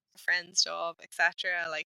a friend's job, etc.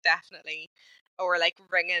 Like, definitely. Or like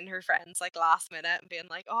ringing her friends like last minute and being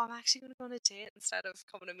like, oh, I'm actually going to go on a date instead of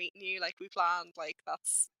coming and meeting you like we planned. Like,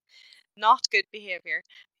 that's not good behavior.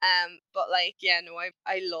 But like, no,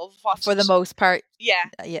 I love watching for the most part. Yeah.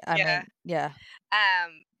 I mean, yeah.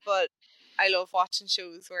 But I love watching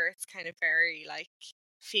shows where it's kind of very like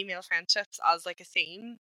female friendships as like a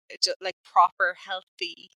theme. It's just like proper,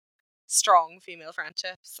 healthy, strong female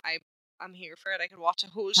friendships. I'm here for it. I could watch a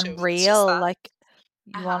whole show. And real, like,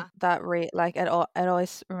 you want that like it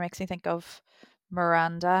always makes me think of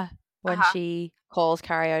Miranda when she calls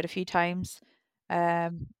Carrie out a few times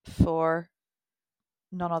for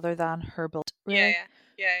none other than her blood, really.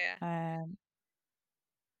 Yeah.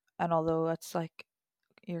 And although it's like,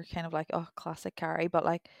 you're kind of like, oh, classic Carrie, but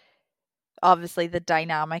like, obviously the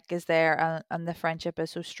dynamic is there, and the friendship is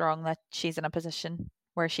so strong that she's in a position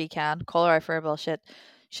where she can call her out for her bullshit.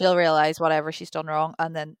 She'll realize whatever she's done wrong,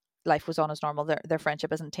 and then life goes on as normal. Their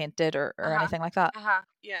friendship isn't tainted or anything like that.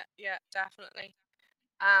 Yeah, definitely.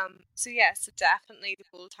 So definitely the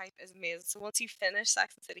Bold Type is amazing. So once you finish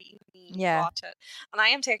Sex and the City, you need to watch it. And I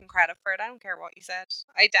am taking credit for it. I don't care what you said.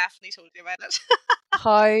 I definitely told you about it.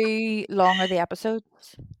 How long are the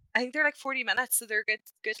episodes? I think they're like 40 minutes, so they're good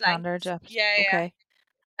standard length. Episodes. Yeah. Okay.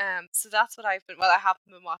 So that's what I haven't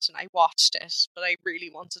been watching. I watched it, but I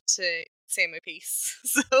really wanted to say my piece,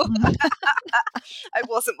 so I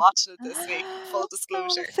wasn't watching it this week. Full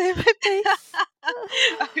disclosure. Say my piece.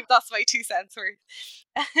 That's my 2 cents worth.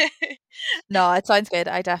 No, it sounds good.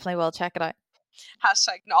 I definitely will check it out.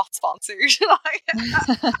 # not sponsored.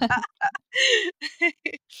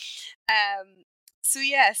 So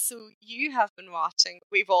you have been watching.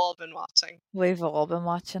 We've all been watching,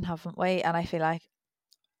 haven't we? And I feel like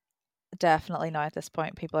definitely now at this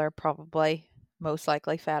point people are probably most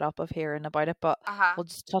likely fed up of hearing about it, but we'll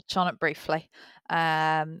just touch on it briefly.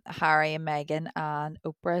 Harry and Meghan and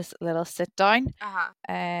Oprah's little sit down.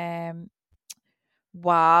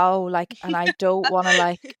 Wow, like, and I don't want to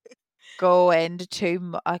like go into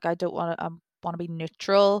too like, I don't want to. I want to be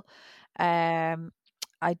neutral. I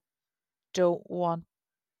don't want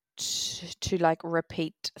to like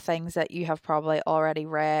repeat things that you have probably already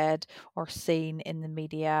read or seen in the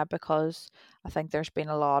media, because I think there's been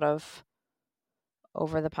a lot of,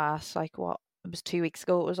 over the past, like, what, it was 2 weeks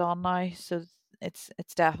ago it was on now, so it's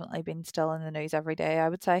definitely been still in the news every day, I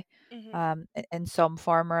would say. In some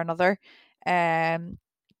form or another.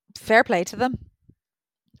 Fair play to them,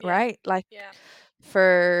 right? Like,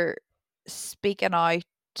 for speaking out.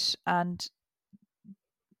 And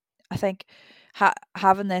I think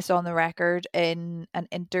having this on the record in an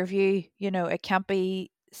interview, it can't be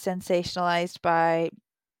sensationalized by,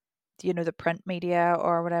 the print media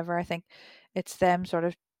or whatever. I think it's them sort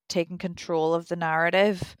of taking control of the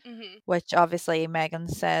narrative, which obviously Meghan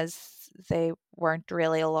says they weren't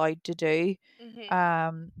really allowed to do.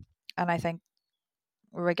 And I think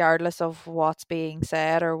regardless of what's being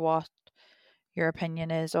said or what your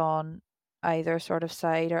opinion is on either sort of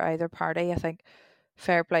side or either party, I think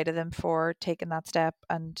fair play to them for taking that step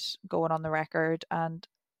and going on the record and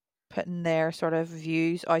putting their sort of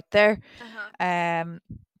views out there.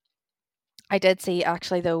 I did see,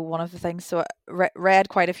 actually, though, one of the things, so I read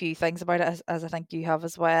quite a few things about it, as I think you have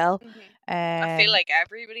as well. I feel like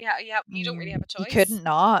everybody you don't really have a choice. You couldn't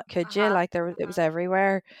not, could you? Like, it was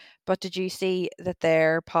everywhere. But did you see that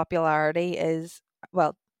their popularity is,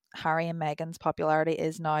 well, Harry and Meghan's popularity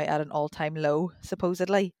is now at an all-time low,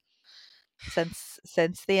 supposedly? since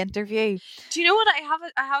the interview. Do you know what I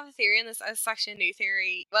have a theory on this? It's actually a new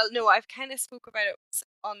theory. Well, no, I've kind of spoke about it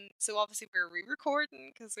on. So obviously we're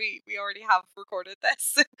re-recording because we already have recorded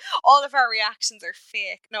this. All of our reactions are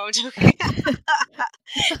fake. No, I'm joking.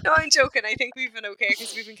 No, I'm joking. I think we've been okay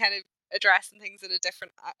because we've been kind of addressing things at a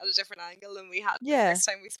different angle than we had the first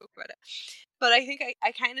time we spoke about it. But I think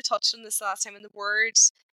I kind of touched on this last time, and the word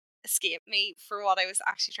escaped me for what I was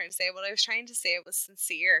actually trying to say. What I was trying to say was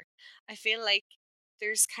sincere. I feel like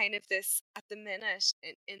there's kind of this at the minute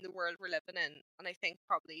in the world we're living in, and I think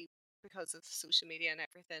probably because of social media and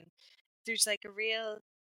everything, there's like a real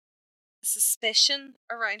suspicion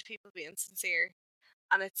around people being sincere,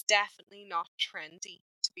 and it's definitely not trendy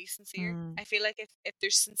to be sincere. I feel like if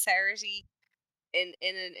there's sincerity in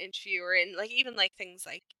an interview or in like even like things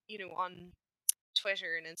like, you know, on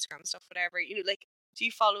Twitter and Instagram stuff, whatever, you know, like, do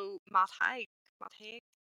you follow Matt Haig?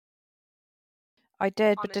 I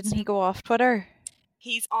did, but didn't he go off Twitter?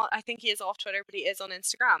 He's on. I think he is off Twitter, but he is on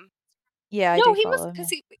Instagram. Yeah, I no, do he follow must him.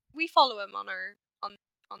 because we follow him on our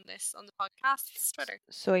on the podcast's Twitter.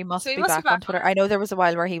 So he must be back on Twitter. I know there was a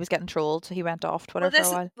while where he was getting trolled, so he went off Twitter for a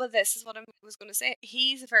while. Well, this is what I was going to say.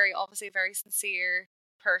 He's obviously a very sincere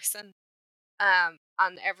person.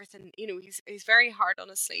 And everything, you know, he's very hard on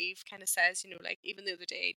his sleeve. Kind of says, you know, like even the other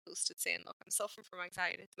day he posted saying, "Look, I'm suffering from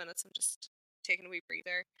anxiety at the minute, so I'm just taking a wee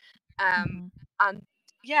breather." And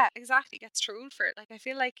yeah, exactly, gets trolled for it. Like I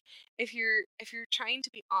feel like if you're trying to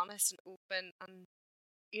be honest and open and,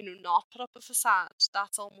 you know, not put up a facade,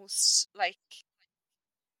 that's almost like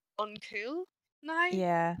uncool now.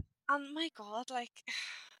 Yeah. And my God, like.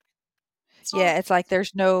 It's like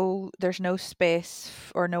there's no space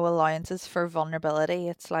or no allowances for vulnerability.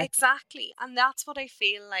 It's like exactly, and that's what I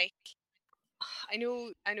feel like. I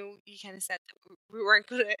know you kind of said that we weren't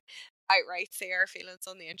going to outright say our feelings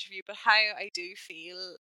on the interview, but how I do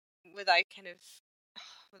feel without kind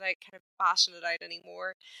of bashing it out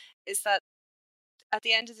anymore is that at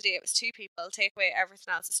the end of the day it was two people, take away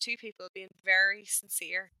everything else, it's two people being very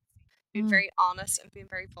sincere, being very honest and being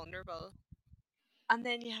very vulnerable, and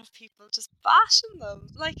then you have people just bashing them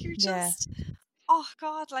like you're just oh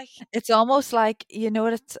God, like it's almost like, you know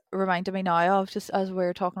what it's reminded me now of, just as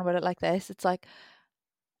we're talking about it like this, it's like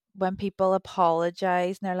when people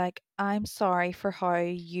apologize and they're like, I'm sorry for how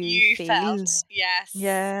you feel. Felt. Yes.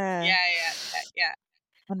 Yeah.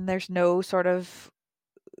 And there's no sort of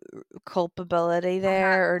culpability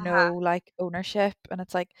there or no like ownership, and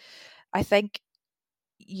it's like I think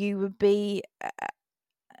you would be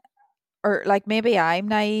or like maybe I'm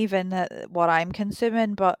naive in what I'm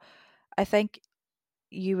consuming, but I think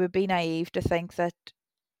you would be naive to think that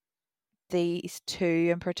these two,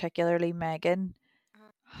 and particularly Meghan,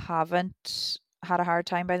 haven't had a hard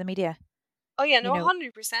time by the media. Oh yeah, no,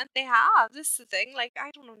 100% they have. This is the thing. Like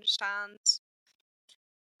I don't understand.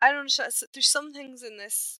 There's some things in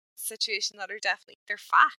this situation that are definitely, they're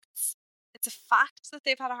facts. It's a fact that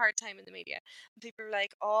they've had a hard time in the media. And people are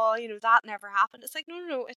like, oh, you know, that never happened. It's like,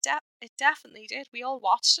 no, it definitely did. We all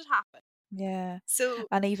watched it happen. Yeah. So,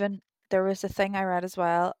 and even there was a thing I read as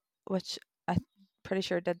well, which I'm pretty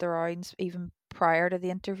sure did the rounds even prior to the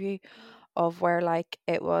interview, of where like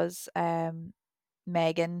it was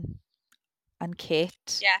Meghan and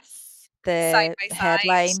Kate. Yes. The side by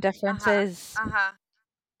headline side. differences.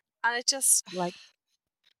 And it just like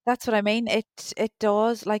that's what I mean. It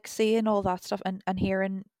does, like seeing all that stuff and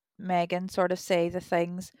hearing Meghan sort of say the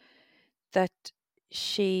things that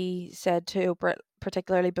she said to Oprah,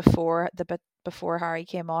 particularly before Harry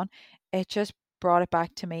came on, it just brought it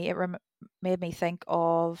back to me. It made me think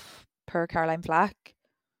of poor Caroline Flack,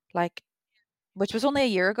 like, which was only a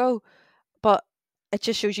year ago, but it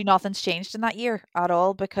just shows you nothing's changed in that year at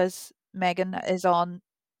all, because Meghan is on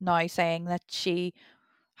now saying that she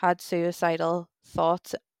had suicidal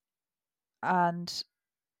thoughts, and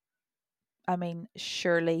I mean,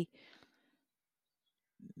 surely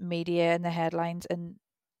media and the headlines and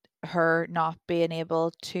her not being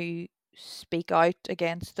able to speak out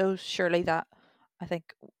against those, surely that, I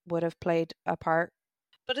think, would have played a part.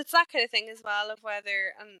 But it's that kind of thing as well, of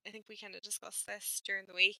whether, and I think we kind of discussed this during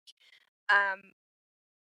the week,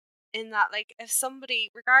 in that, like, if somebody,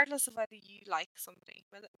 regardless of whether you like somebody,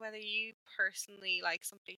 whether you personally like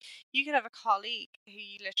somebody, you could have a colleague who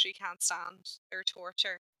you literally can't stand their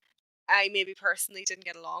torture. I maybe personally didn't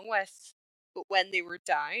get along with, but when they were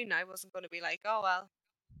down, I wasn't going to be like, oh well,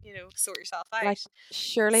 you know, sort yourself out. Like,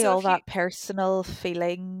 surely all that personal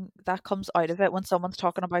feeling that comes out of it when someone's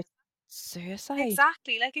talking about suicide.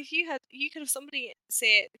 Exactly. Like if you could have somebody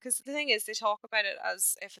say, because the thing is, they talk about it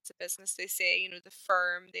as if it's a business. They say, you know, the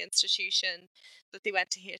firm, the institution, that they went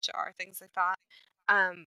to HR, things like that.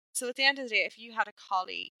 So at the end of the day, if you had a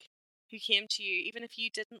colleague who came to you, even if you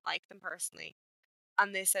didn't like them personally,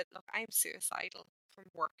 and they said, look, I'm suicidal from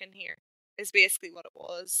working here, is basically what it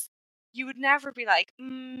was, you would never be like,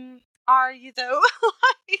 are you though?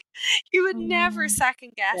 Like, you would never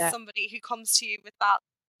second guess Yeah. somebody who comes to you with that,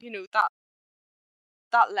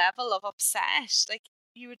 that level of upset. Like,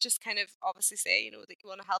 you would just kind of obviously say, that you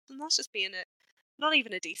want to help them. That's just being not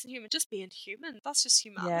even a decent human, just being human. That's just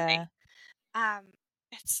humanity. Yeah.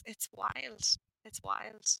 It's wild. It's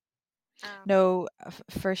wild. No,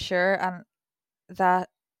 for sure. And that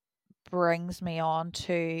brings me on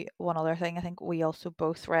to one other thing. I think we also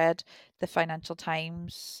both read the Financial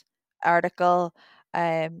Times article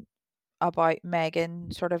about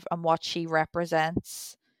Meghan sort of and what she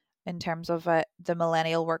represents in terms of the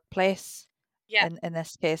millennial workplace. Yeah. In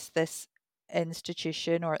this case, this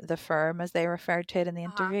institution, or the firm as they referred to it in the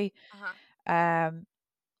interview. And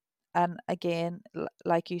again,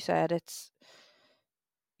 like you said, it's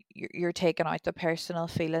you're taking out the personal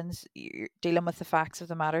feelings. You're dealing with the facts of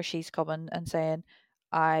the matter. She's coming and saying,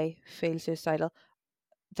 I feel suicidal.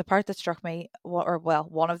 The part that struck me,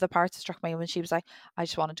 one of the parts that struck me, when she was like, I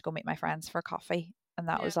just wanted to go meet my friends for coffee, and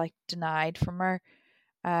that was like denied from her.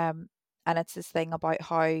 And it's this thing about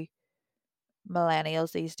how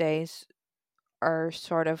millennials these days are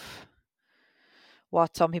sort of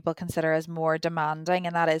what some people consider as more demanding,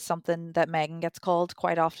 and that is something that Meghan gets called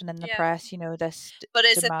quite often in the press. This, but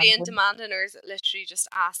is it being demanding. demanding, or is it literally just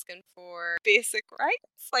asking for basic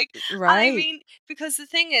rights? Like, Right. and I mean, because the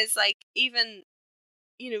thing is, like, even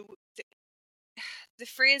the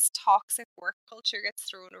phrase toxic work culture gets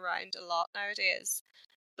thrown around a lot nowadays,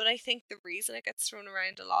 but I think the reason it gets thrown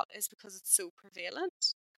around a lot is because it's so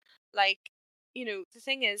prevalent. Like, the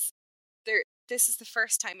thing is, this is the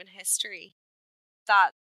first time in history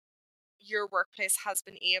that your workplace has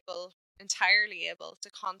been entirely able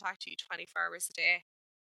to contact you 24 hours a day.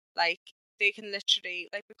 Like, they can literally,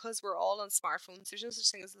 like, because we're all on smartphones, there's no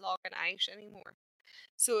such thing as logging out anymore.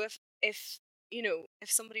 So if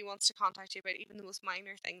somebody wants to contact you about even the most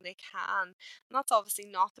minor thing, they can. And that's obviously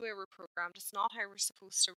not the way we're programmed. It's not how we're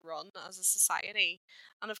supposed to run as a society.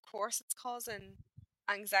 And of course it's causing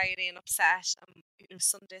anxiety and upset and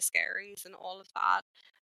Sunday scaries and all of that.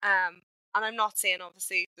 And I'm not saying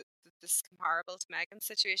obviously that this is comparable to Meghan's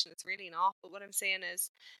situation. It's really not. But what I'm saying is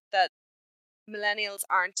that millennials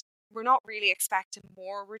we're not really expecting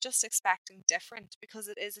more. We're just expecting different, because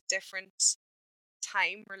it is a different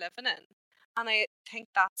time we're living in. And I think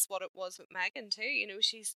that's what it was with Meghan too.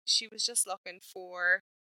 She was just looking for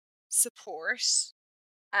support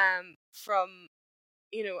from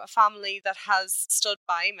a family that has stood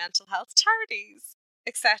by mental health charities,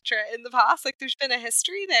 etc. in the past. Like, there's been a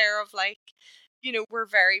history there of, like, we're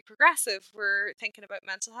very progressive. We're thinking about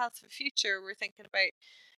mental health for the future. We're thinking about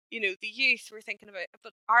the youth. We're thinking about,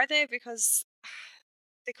 but are they? Because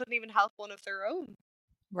they couldn't even help one of their own.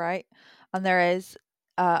 Right. And there is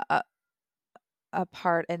a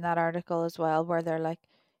part in that article as well where they're like,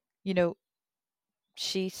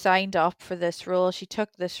 she signed up for this role, she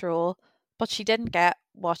took this role, but she didn't get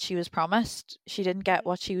what she was promised. She didn't get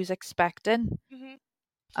what she was expecting.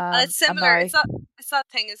 And it's similar. It's that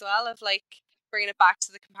thing as well of, like, bringing it back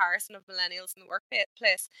to the comparison of millennials in the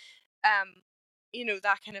workplace.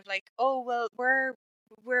 That kind of like, oh well, we're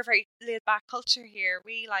a very laid back culture here.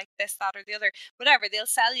 We like this, that, or the other. Whatever. They'll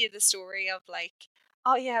sell you the story of, like,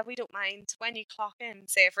 oh yeah, we don't mind when you clock in,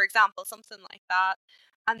 say, for example, something like that.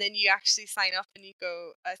 And then you actually sign up and you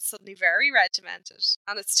go, it's suddenly very regimented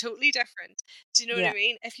and it's totally different. Do you know what I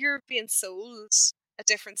mean? If you're being sold a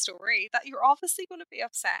different story, that you're obviously going to be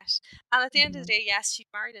upset. And at the end of the day, yes, she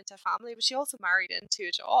married into a family, but she also married into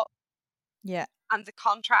a job. Yeah. And the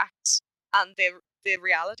contract and the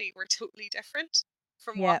reality were totally different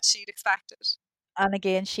from what she'd expected. And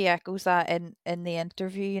again, she echoes that in the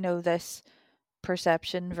interview, this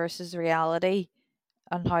perception versus reality,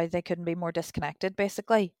 and how they couldn't be more disconnected,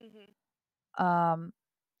 basically. And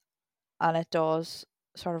it does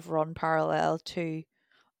sort of run parallel to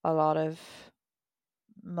a lot of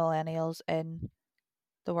millennials in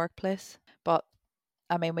the workplace. But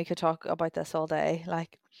I mean, we could talk about this all day.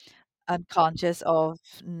 Like, I'm conscious of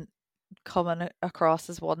coming across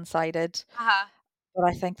as one-sided. But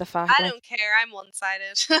I think the fact, I don't care. I'm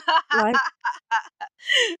one-sided. Like,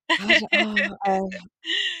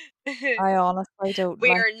 I honestly don't.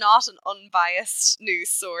 We are not an unbiased news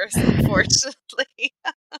source, unfortunately.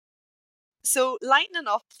 So, lightening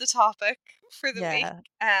up the topic for the week,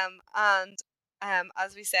 and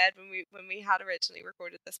as we said when we had originally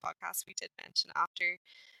recorded this podcast, we did mention, after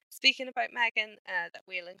speaking about Meghan, that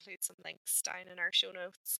we'll include some links down in our show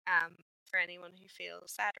notes for anyone who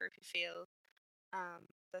feels sad, or if you feel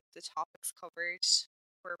that the topics covered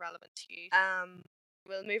were relevant to you.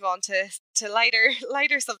 We'll move on to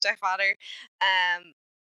lighter subject matter.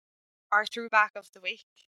 Our throwback of the week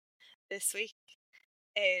this week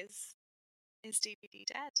is DVD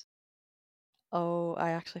dead? Oh,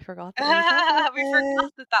 I actually forgot that we talked about We this.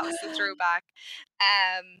 forgot that was the throwback.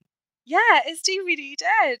 Yeah, is DVD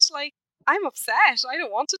dead? Like, I'm upset. I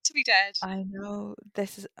don't want it to be dead. I know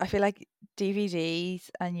I feel like DVDs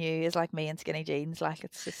and you is like me and skinny jeans. Like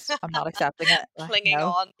it's just I'm not accepting it. Like Clinging no,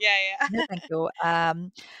 on. Yeah. no, thank you.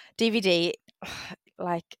 DVD,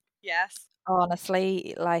 like Yes.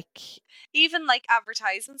 honestly, like Even like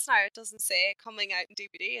advertisements now, it doesn't say coming out in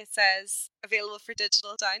DVD. It says available for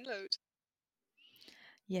digital download.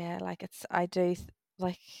 yeah, like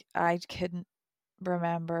like I couldn't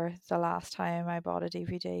remember the last time I bought a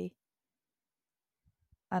DVD.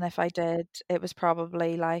 And if I did, it was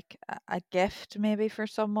probably like a gift maybe for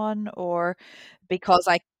someone, or because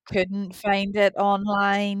I couldn't find it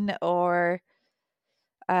online, or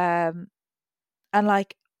and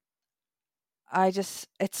like it's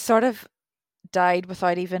sort of died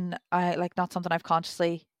without even like not something I've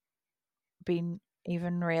consciously been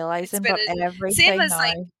even It's realizing, been but same everything as now.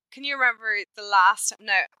 like. Can you remember the last time?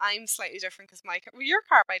 No, I'm slightly different because your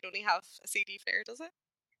car might only have a CD player, does it?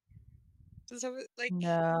 Does it have like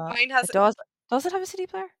No, mine has? it does. Does it have a CD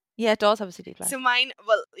player? Yeah, it does have a CD player. So mine,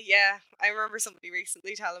 well, yeah, I remember somebody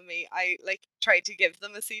recently telling me I like tried to give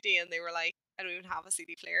them a CD and they were like, I don't even have a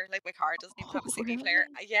CD player. Like my car doesn't even have a CD player.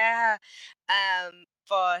 Really? Yeah.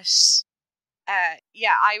 But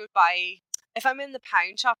yeah, I would buy if I'm in the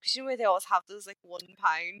pound shop, because you know where they always have those like £1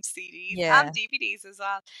 CDs Yeah, and DVDs as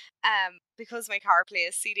well. Because my car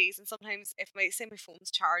plays CDs, and sometimes if my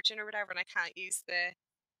phone's charging or whatever, and I can't use the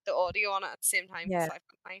audio on it at the same time because yeah. I've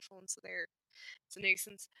got my phone, so it's a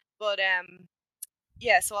nuisance. But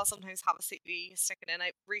yeah, so I'll sometimes have a CD, stick it in.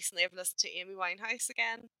 I've listened to Amy Winehouse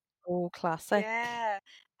again. Oh, classic. Yeah.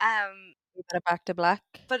 A bit of Back to Black.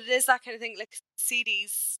 But it is that kind of thing, like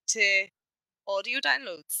CDs to audio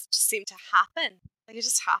downloads just seem to happen. Like it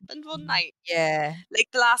just happened one night. Yeah. Like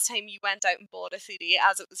the last time you went out and bought a CD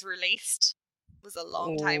as it was released was a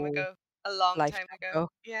long time Oh, ago. A long time lifetime ago. ago.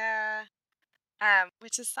 Yeah.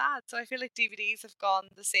 Which is sad. So I feel like DVDs have gone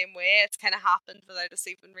the same way. It's kind of happened without us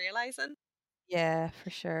even realizing. Yeah,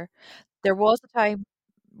 for sure. There was a time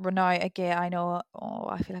where now again I know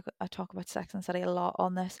I feel like I talk about Sex and the City a lot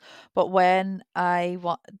on this, but when I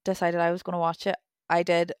decided I was going to watch it, I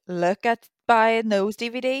did look at buying those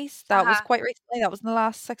DVDs. That was quite recently. That was in the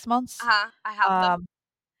last 6 months. I have them.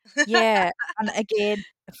 Yeah, and again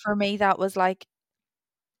for me that was like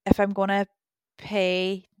if I'm going to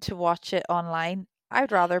pay to watch it online,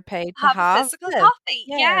 I'd rather pay to Have a have physical it. copy.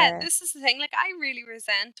 Yeah, Yeah. this is the thing. Like, I really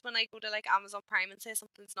resent when I go to like Amazon Prime and say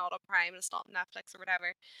something's not on Prime and it's not on Netflix or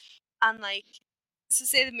whatever. And like, so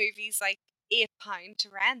say the movie's like £8 to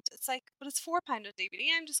rent. It's like, but it's £4 on DVD.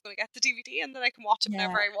 I'm just going to get the DVD and then I can watch it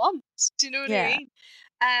whenever Yeah. I want. Do you know what I Yeah. mean?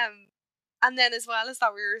 And then as well as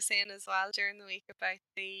that, we were saying as well during the week about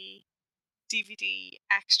the DVD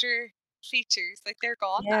extra features. Like they're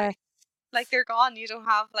gone now. Yeah. Like they're gone. You don't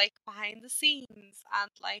have like behind the scenes and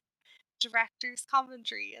like director's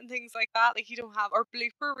commentary and things like that. Like you don't have or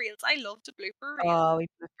blooper reels. I loved a blooper reel. Oh, we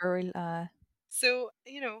prefer So,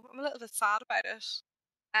 I'm a little bit sad about it.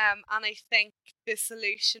 And I think the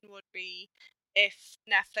solution would be if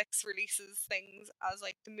Netflix releases things as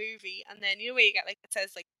like the movie, and then where you get like it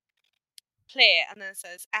says like play, and then it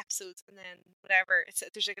says episodes, and then whatever.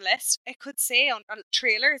 There's like a list. It could say on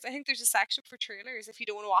trailers. I think there's a section for trailers. If you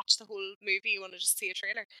don't want to watch the whole movie, you want to just see a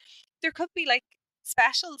trailer. There could be like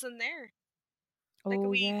specials in there, like a Oh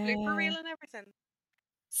wee blooper yeah. reel and everything.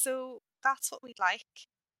 So that's what we'd like.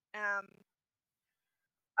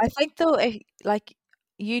 I think though, like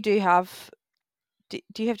you do have, do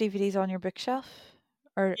you have DVDs on your bookshelf,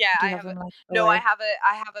 or Yeah, do I you have have them like no, I away?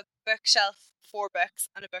 have a bookshelf for books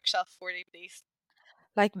and a bookshelf for DVDs.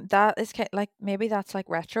 Like that is like maybe that's like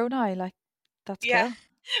retro now. Like that's Yeah,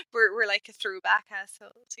 cool. we're like a throwback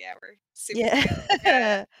household. Yeah, we're super Yeah. cool.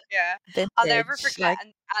 Yeah, yeah. I'll never Vintage. forget,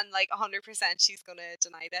 Like and like 100%, she's gonna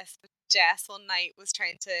deny this, but Jess one night was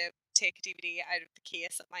trying to take a DVD out of the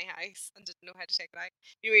case at my house and didn't know how to take it out.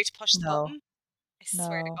 You need to push the no, button. I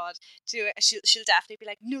swear to no. God, do it. She'll definitely be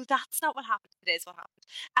like, no, that's not what happened. It is what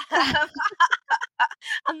happened.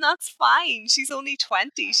 And that's fine. She's only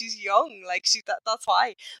 20. She's young. Like that's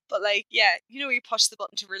why. But like, yeah, you push the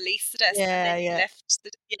button to release the disc and Yeah, then you yeah. lift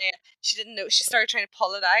the. Yeah, she didn't know. She started trying to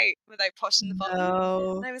pull it out without pushing the button.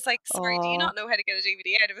 No. And I was like, sorry, do you Oh, not know how to get a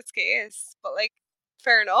DVD out of its case? But like,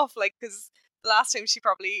 fair enough. Like, because the last time she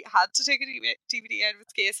probably had to take a DVD out of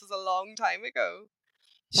its case was a long time ago.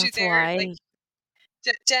 That's why.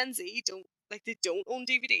 Gen Z they don't own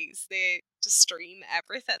DVDs. They just stream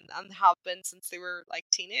everything and have been since they were like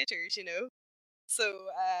teenagers, you know. So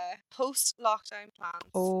post lockdown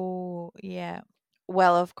plans. Oh, yeah.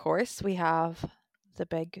 Well, of course, we have the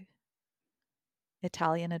big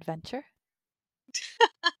Italian adventure.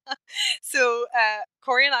 So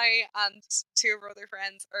Corey and I and two of our other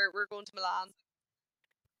friends we're going to Milan.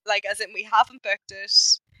 Like, as in, we haven't booked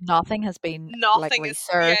it. Nothing has been Nothing is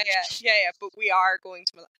researched. yeah. But we are going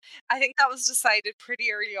to Milan. I think that was decided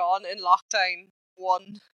pretty early on in lockdown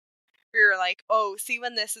 1. We were like, oh, see,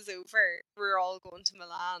 when this is over, we're all going to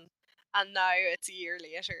Milan. And now it's a year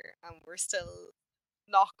later, and we're still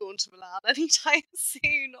not going to Milan anytime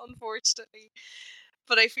soon, unfortunately.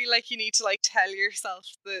 But I feel like you need to like tell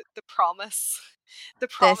yourself the promise, that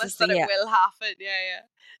it will happen. Yeah.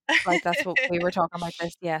 Like, that's what we were talking about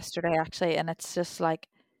this yesterday, actually, and it's just like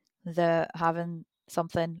the having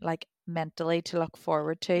something like mentally to look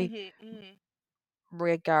forward to,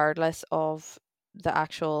 regardless of the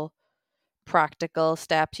actual practical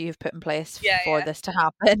steps you've put in place for this to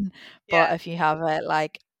happen. But if you have it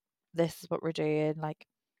like, this is what we're doing, like,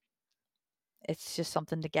 it's just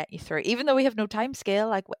something to get you through, even though we have no time scale.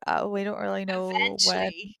 Like, we don't really know eventually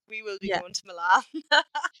when we will be going to Milan.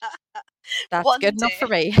 That's one good day. Enough for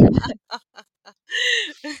me.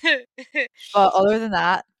 But other than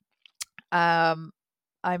that, I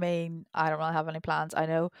mean, I don't really have any plans. I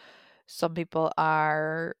know some people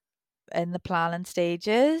are in the planning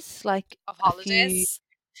stages, like of holidays.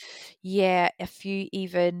 A few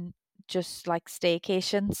even just like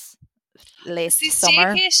staycations. Late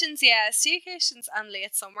summer. Staycations and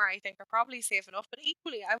late summer I think are probably safe enough, but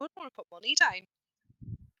equally I wouldn't want to put money down.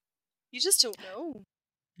 You just don't know.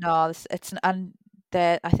 No, it's and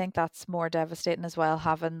I think that's more devastating as well,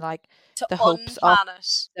 having like the hopes of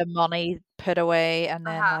the money put away and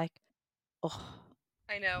then like, oh.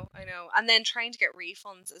 I know. And then trying to get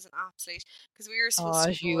refunds is an absolute, because we were supposed to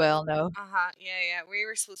as you well know. Yeah. We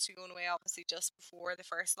were supposed to be going away obviously just before the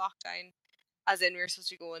first lockdown, as in we were supposed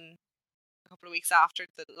to be going a couple of weeks after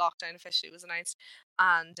the lockdown officially was announced,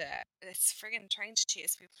 and it's friggin' trying to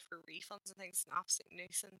chase people for refunds and things is an absolute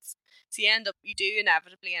nuisance. So you do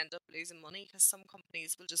inevitably end up losing money, because some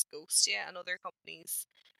companies will just ghost you and other companies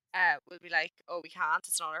will be like, oh, we can't,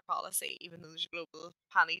 it's not our policy, even though there's a global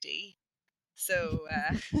Panny D. So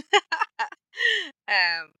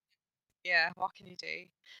yeah, what can you do?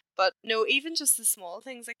 But no, even just the small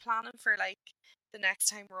things, like planning for like the next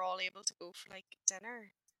time we're all able to go for like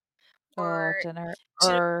dinner. Or dinner.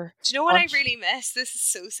 Do you know what I really miss? This is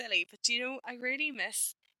so silly, but do you know I really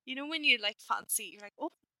miss, you know, when you like fancy, you're like,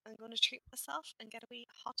 oh, I'm going to treat myself and get a wee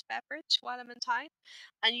hot beverage while I'm in town,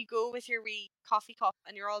 and you go with your wee coffee cup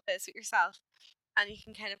and you're all biz with yourself, and you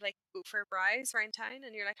can kind of like go for a browse around town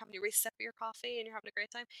and you're like having a wee sip of your coffee and you're having a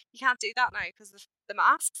great time. You can't do that now because of the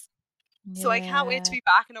masks. Yeah. So I can't wait to be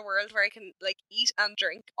back in a world where I can like eat and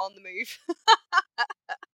drink on the move.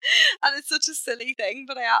 And it's such a silly thing,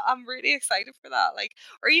 but I'm really excited for that. Like,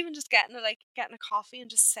 or even just getting a coffee and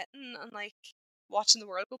just sitting and like watching the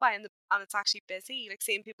world go by, and it's actually busy. Like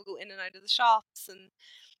seeing people go in and out of the shops, and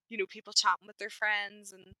you know, people chatting with their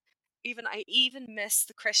friends, and I even miss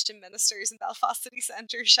the Christian ministers in Belfast City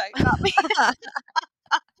Centre shouting at me.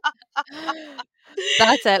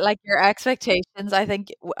 That's it. Like, your expectations, I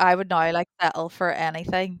think I would now like settle for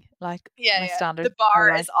anything. Like, my standard. The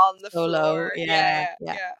bar is on the floor. Low. Yeah,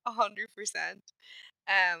 100%.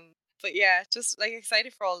 But yeah, just like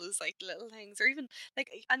excited for all those like little things, or even like,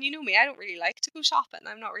 and you know me, I don't really like to go shopping.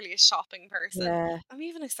 I'm not really a shopping person. Yeah. I'm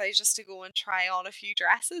even excited just to go and try on a few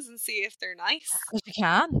dresses and see if they're nice. Because you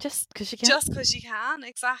can, just because you can. Just because you can,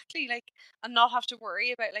 exactly. Like, and not have to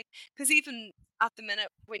worry about like, because even at the minute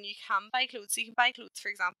when you can buy clothes, so you can buy clothes, for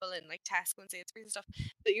example, in like Tesco and Sainsbury's and stuff,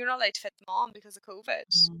 but you're not allowed to fit them on because of COVID.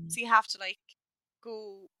 So you have to like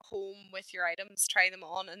go home with your items, try them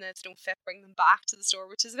on, and then if they don't fit, bring them back to the store,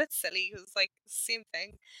 which is a bit silly because it's like the same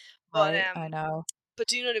thing. But I know. But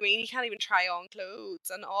do you know what I mean? You can't even try on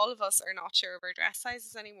clothes, and all of us are not sure of our dress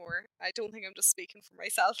sizes anymore. I don't think I'm just speaking for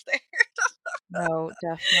myself there. No,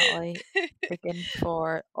 definitely speaking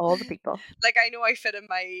for all the people. Like, I know I fit in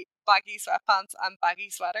my baggy sweatpants and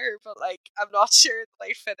baggy sweater, but like I'm not sure that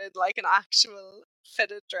I fit in like an actual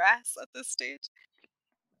fitted dress at this stage.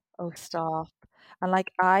 Oh, stop. And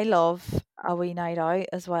like, I love a wee night out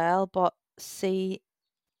as well, but see,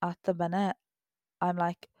 at the minute, I'm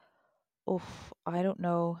like, oh, I don't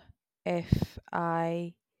know if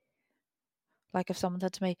if someone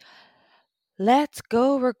said to me, let's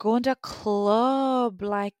go, we're going to a club,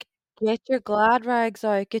 like, get your glad rags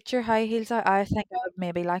out, get your high heels out. I think I would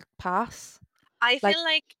maybe like pass. I Like feel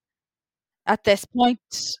like at this point,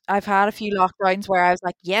 I've had a few lockdowns where I was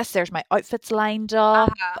like, yes, there's my outfits lined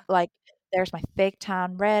up, like there's my fake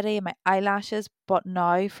tan ready, my eyelashes. But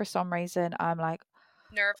now, for some reason, I'm like,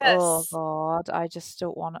 oh nervous. God, I just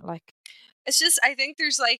don't want it. Like, It's just, I think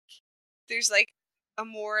there's like a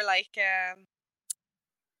more like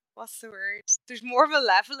what's the word? There's more of a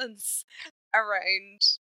malevolence around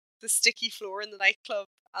the sticky floor in the nightclub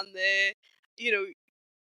and the, you know,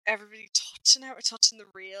 everybody touching the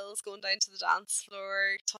rails, going down to the dance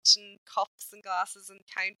floor, touching cups and glasses and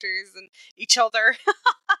counters and each other.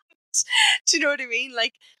 Do you know what I mean?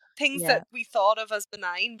 Like things yeah, that we thought of as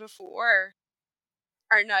benign before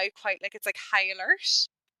are now quite like, it's like high alert.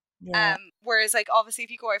 yeah, Whereas like obviously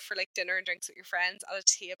if you go out for like dinner and drinks with your friends at a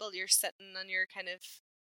table, you're sitting and you're kind of,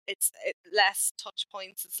 it's less touch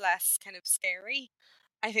points, it's less kind of scary.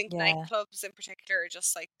 I think yeah, nightclubs in particular are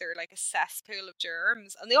just like, they're like a cesspool of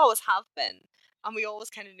germs, and they always have been, and we always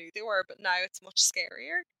kind of knew they were, but now it's much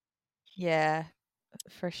scarier. yeah,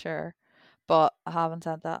 for sure. But having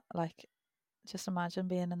said that, like, just imagine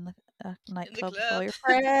being in the In the nightclub with all club, your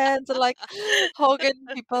friends and like hugging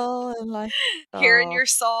people and like, hearing oh, your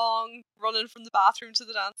song, running from the bathroom to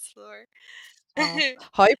the dance floor. stop.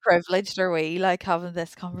 How privileged are we, like, having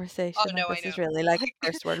this Oh conversation? Like, no, I this is know. really like Like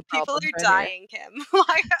first world people problems are right here. dying, Kim.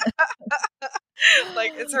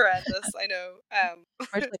 Like it's horrendous. I know.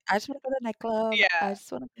 We're just like, I just want to go to the nightclub. I Yeah.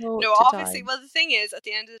 just want to go No, to obviously. town. Well, the thing is, at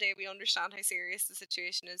the end of the day, we understand how serious the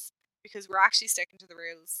situation is because we're actually sticking to the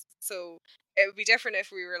rules. So it would be different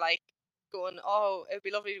if we were like going, "Oh, it'd be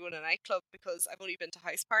lovely to go to a nightclub because I've only been to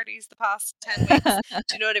house parties the past 10 weeks."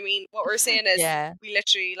 Do you know what I mean? What we're saying is, Yeah. we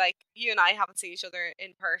literally, like, you and I haven't seen each other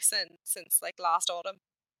in person since like last autumn.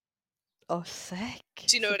 Oh, sick.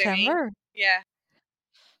 Do you know what I mean? September. Yeah.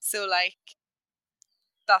 So like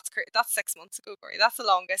that's 6 months ago, Corey. That's the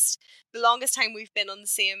longest time we've been on the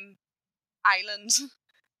same island.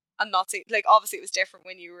 And not see, like, obviously it was different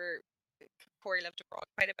when you were, Corey lived abroad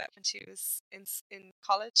quite a bit when she was in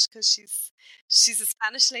college because she's a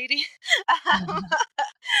Spanish lady. um,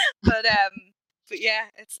 but yeah,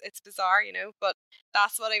 it's bizarre, you know. But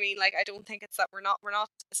that's what I mean. Like, I don't think it's that we're not.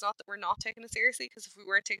 It's not that we're not taking it seriously, because if we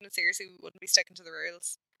were taking it seriously, we wouldn't be sticking to the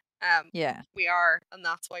rules. Yeah. We are, and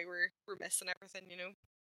that's why we're missing everything, you know.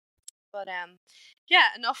 But yeah,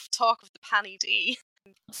 enough talk of the Panny D.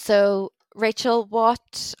 So, Rachel,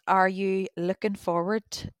 what are you looking forward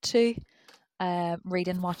to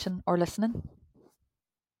reading, watching, or listening?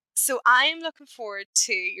 So I'm looking forward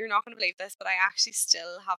to, you're not going to believe this, but I actually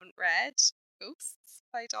still haven't read Ghosts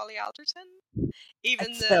by Dolly Alderton. It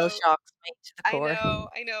Even still though, shocks me to the I core. know,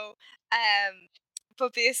 I know.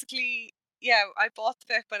 But basically, yeah, I bought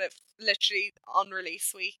the book when it literally on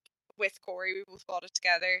release week with Corey. We both bought it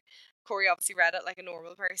together. Corey obviously read it like a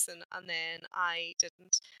normal person, and then I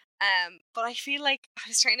didn't. But I feel like I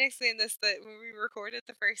was trying to explain this, that when we recorded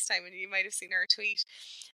the first time, and you might have seen our tweet.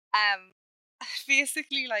 Um,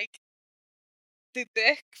 basically, like, the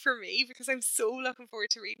book for me, because I'm so looking forward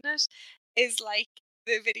to reading it, is like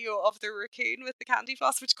the video of the raccoon with the candy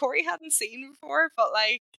floss, which Corey hadn't seen before, but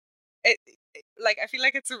like like I feel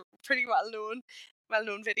like it's a pretty well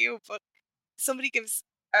known video, but somebody gives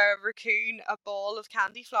a raccoon a ball of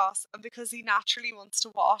candy floss, and because he naturally wants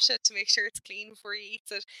to wash it to make sure it's clean before he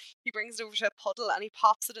eats it, he brings it over to a puddle and he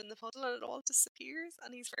pops it in the puddle and it all disappears,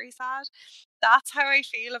 and he's very sad. That's how I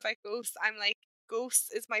feel about Ghosts. I'm like,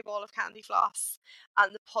 Ghosts is my ball of candy floss,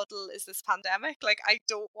 and the puddle is this pandemic. Like, I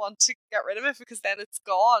don't want to get rid of it because then it's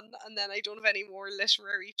gone, and then I don't have any more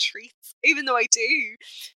literary treats, even though I do,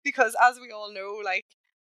 because as we all know, like,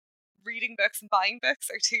 reading books and buying books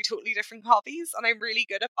are two totally different hobbies, and I'm really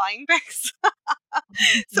good at buying books.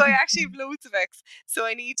 So I actually have loads of books. So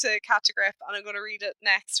I need to catch a grip, and I'm going to read it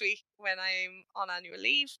next week when I'm on annual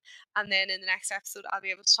leave. And then in the next episode, I'll be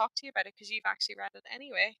able to talk to you about it because you've actually read it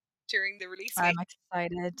anyway during the release I'm week,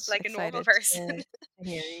 excited, like a normal excited person. to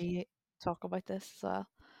hear you talk about this as well.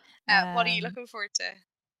 What are you looking forward to?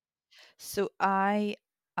 So I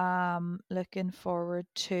am looking forward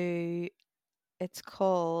to, it's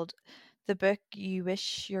called The Book You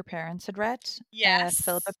Wish Your Parents Had Read, Yes,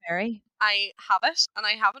 Philippa Perry. I have it, and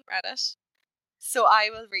I haven't read it. So I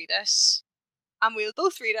will read it, and we'll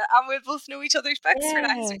both read it, and we'll both know each other's books for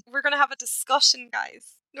next Yeah, week. We're going to have a discussion,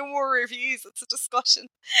 guys. No more reviews, it's a discussion.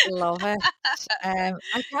 love it. I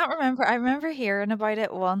can't remember. I remember hearing about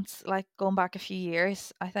it once, like going back a few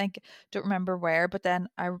years. I think, don't remember where, but then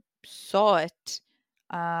I saw it,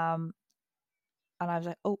 and I was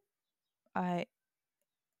like, oh, I've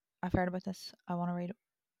heard about this. I want to read it.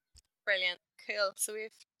 Brilliant. Cool. So we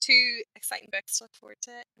have 2 exciting books to look forward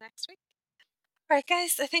to next week. Right,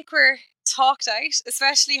 guys, I think we're talked out,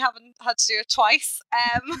 especially having had to do it twice.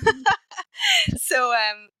 So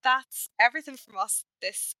that's everything from us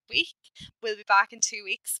this week. We'll be back in 2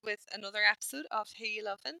 weeks with another episode of Who You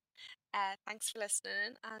Lovin'. Thanks for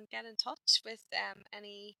listening and get in touch with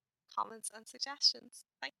any comments and suggestions.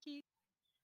 Thank you.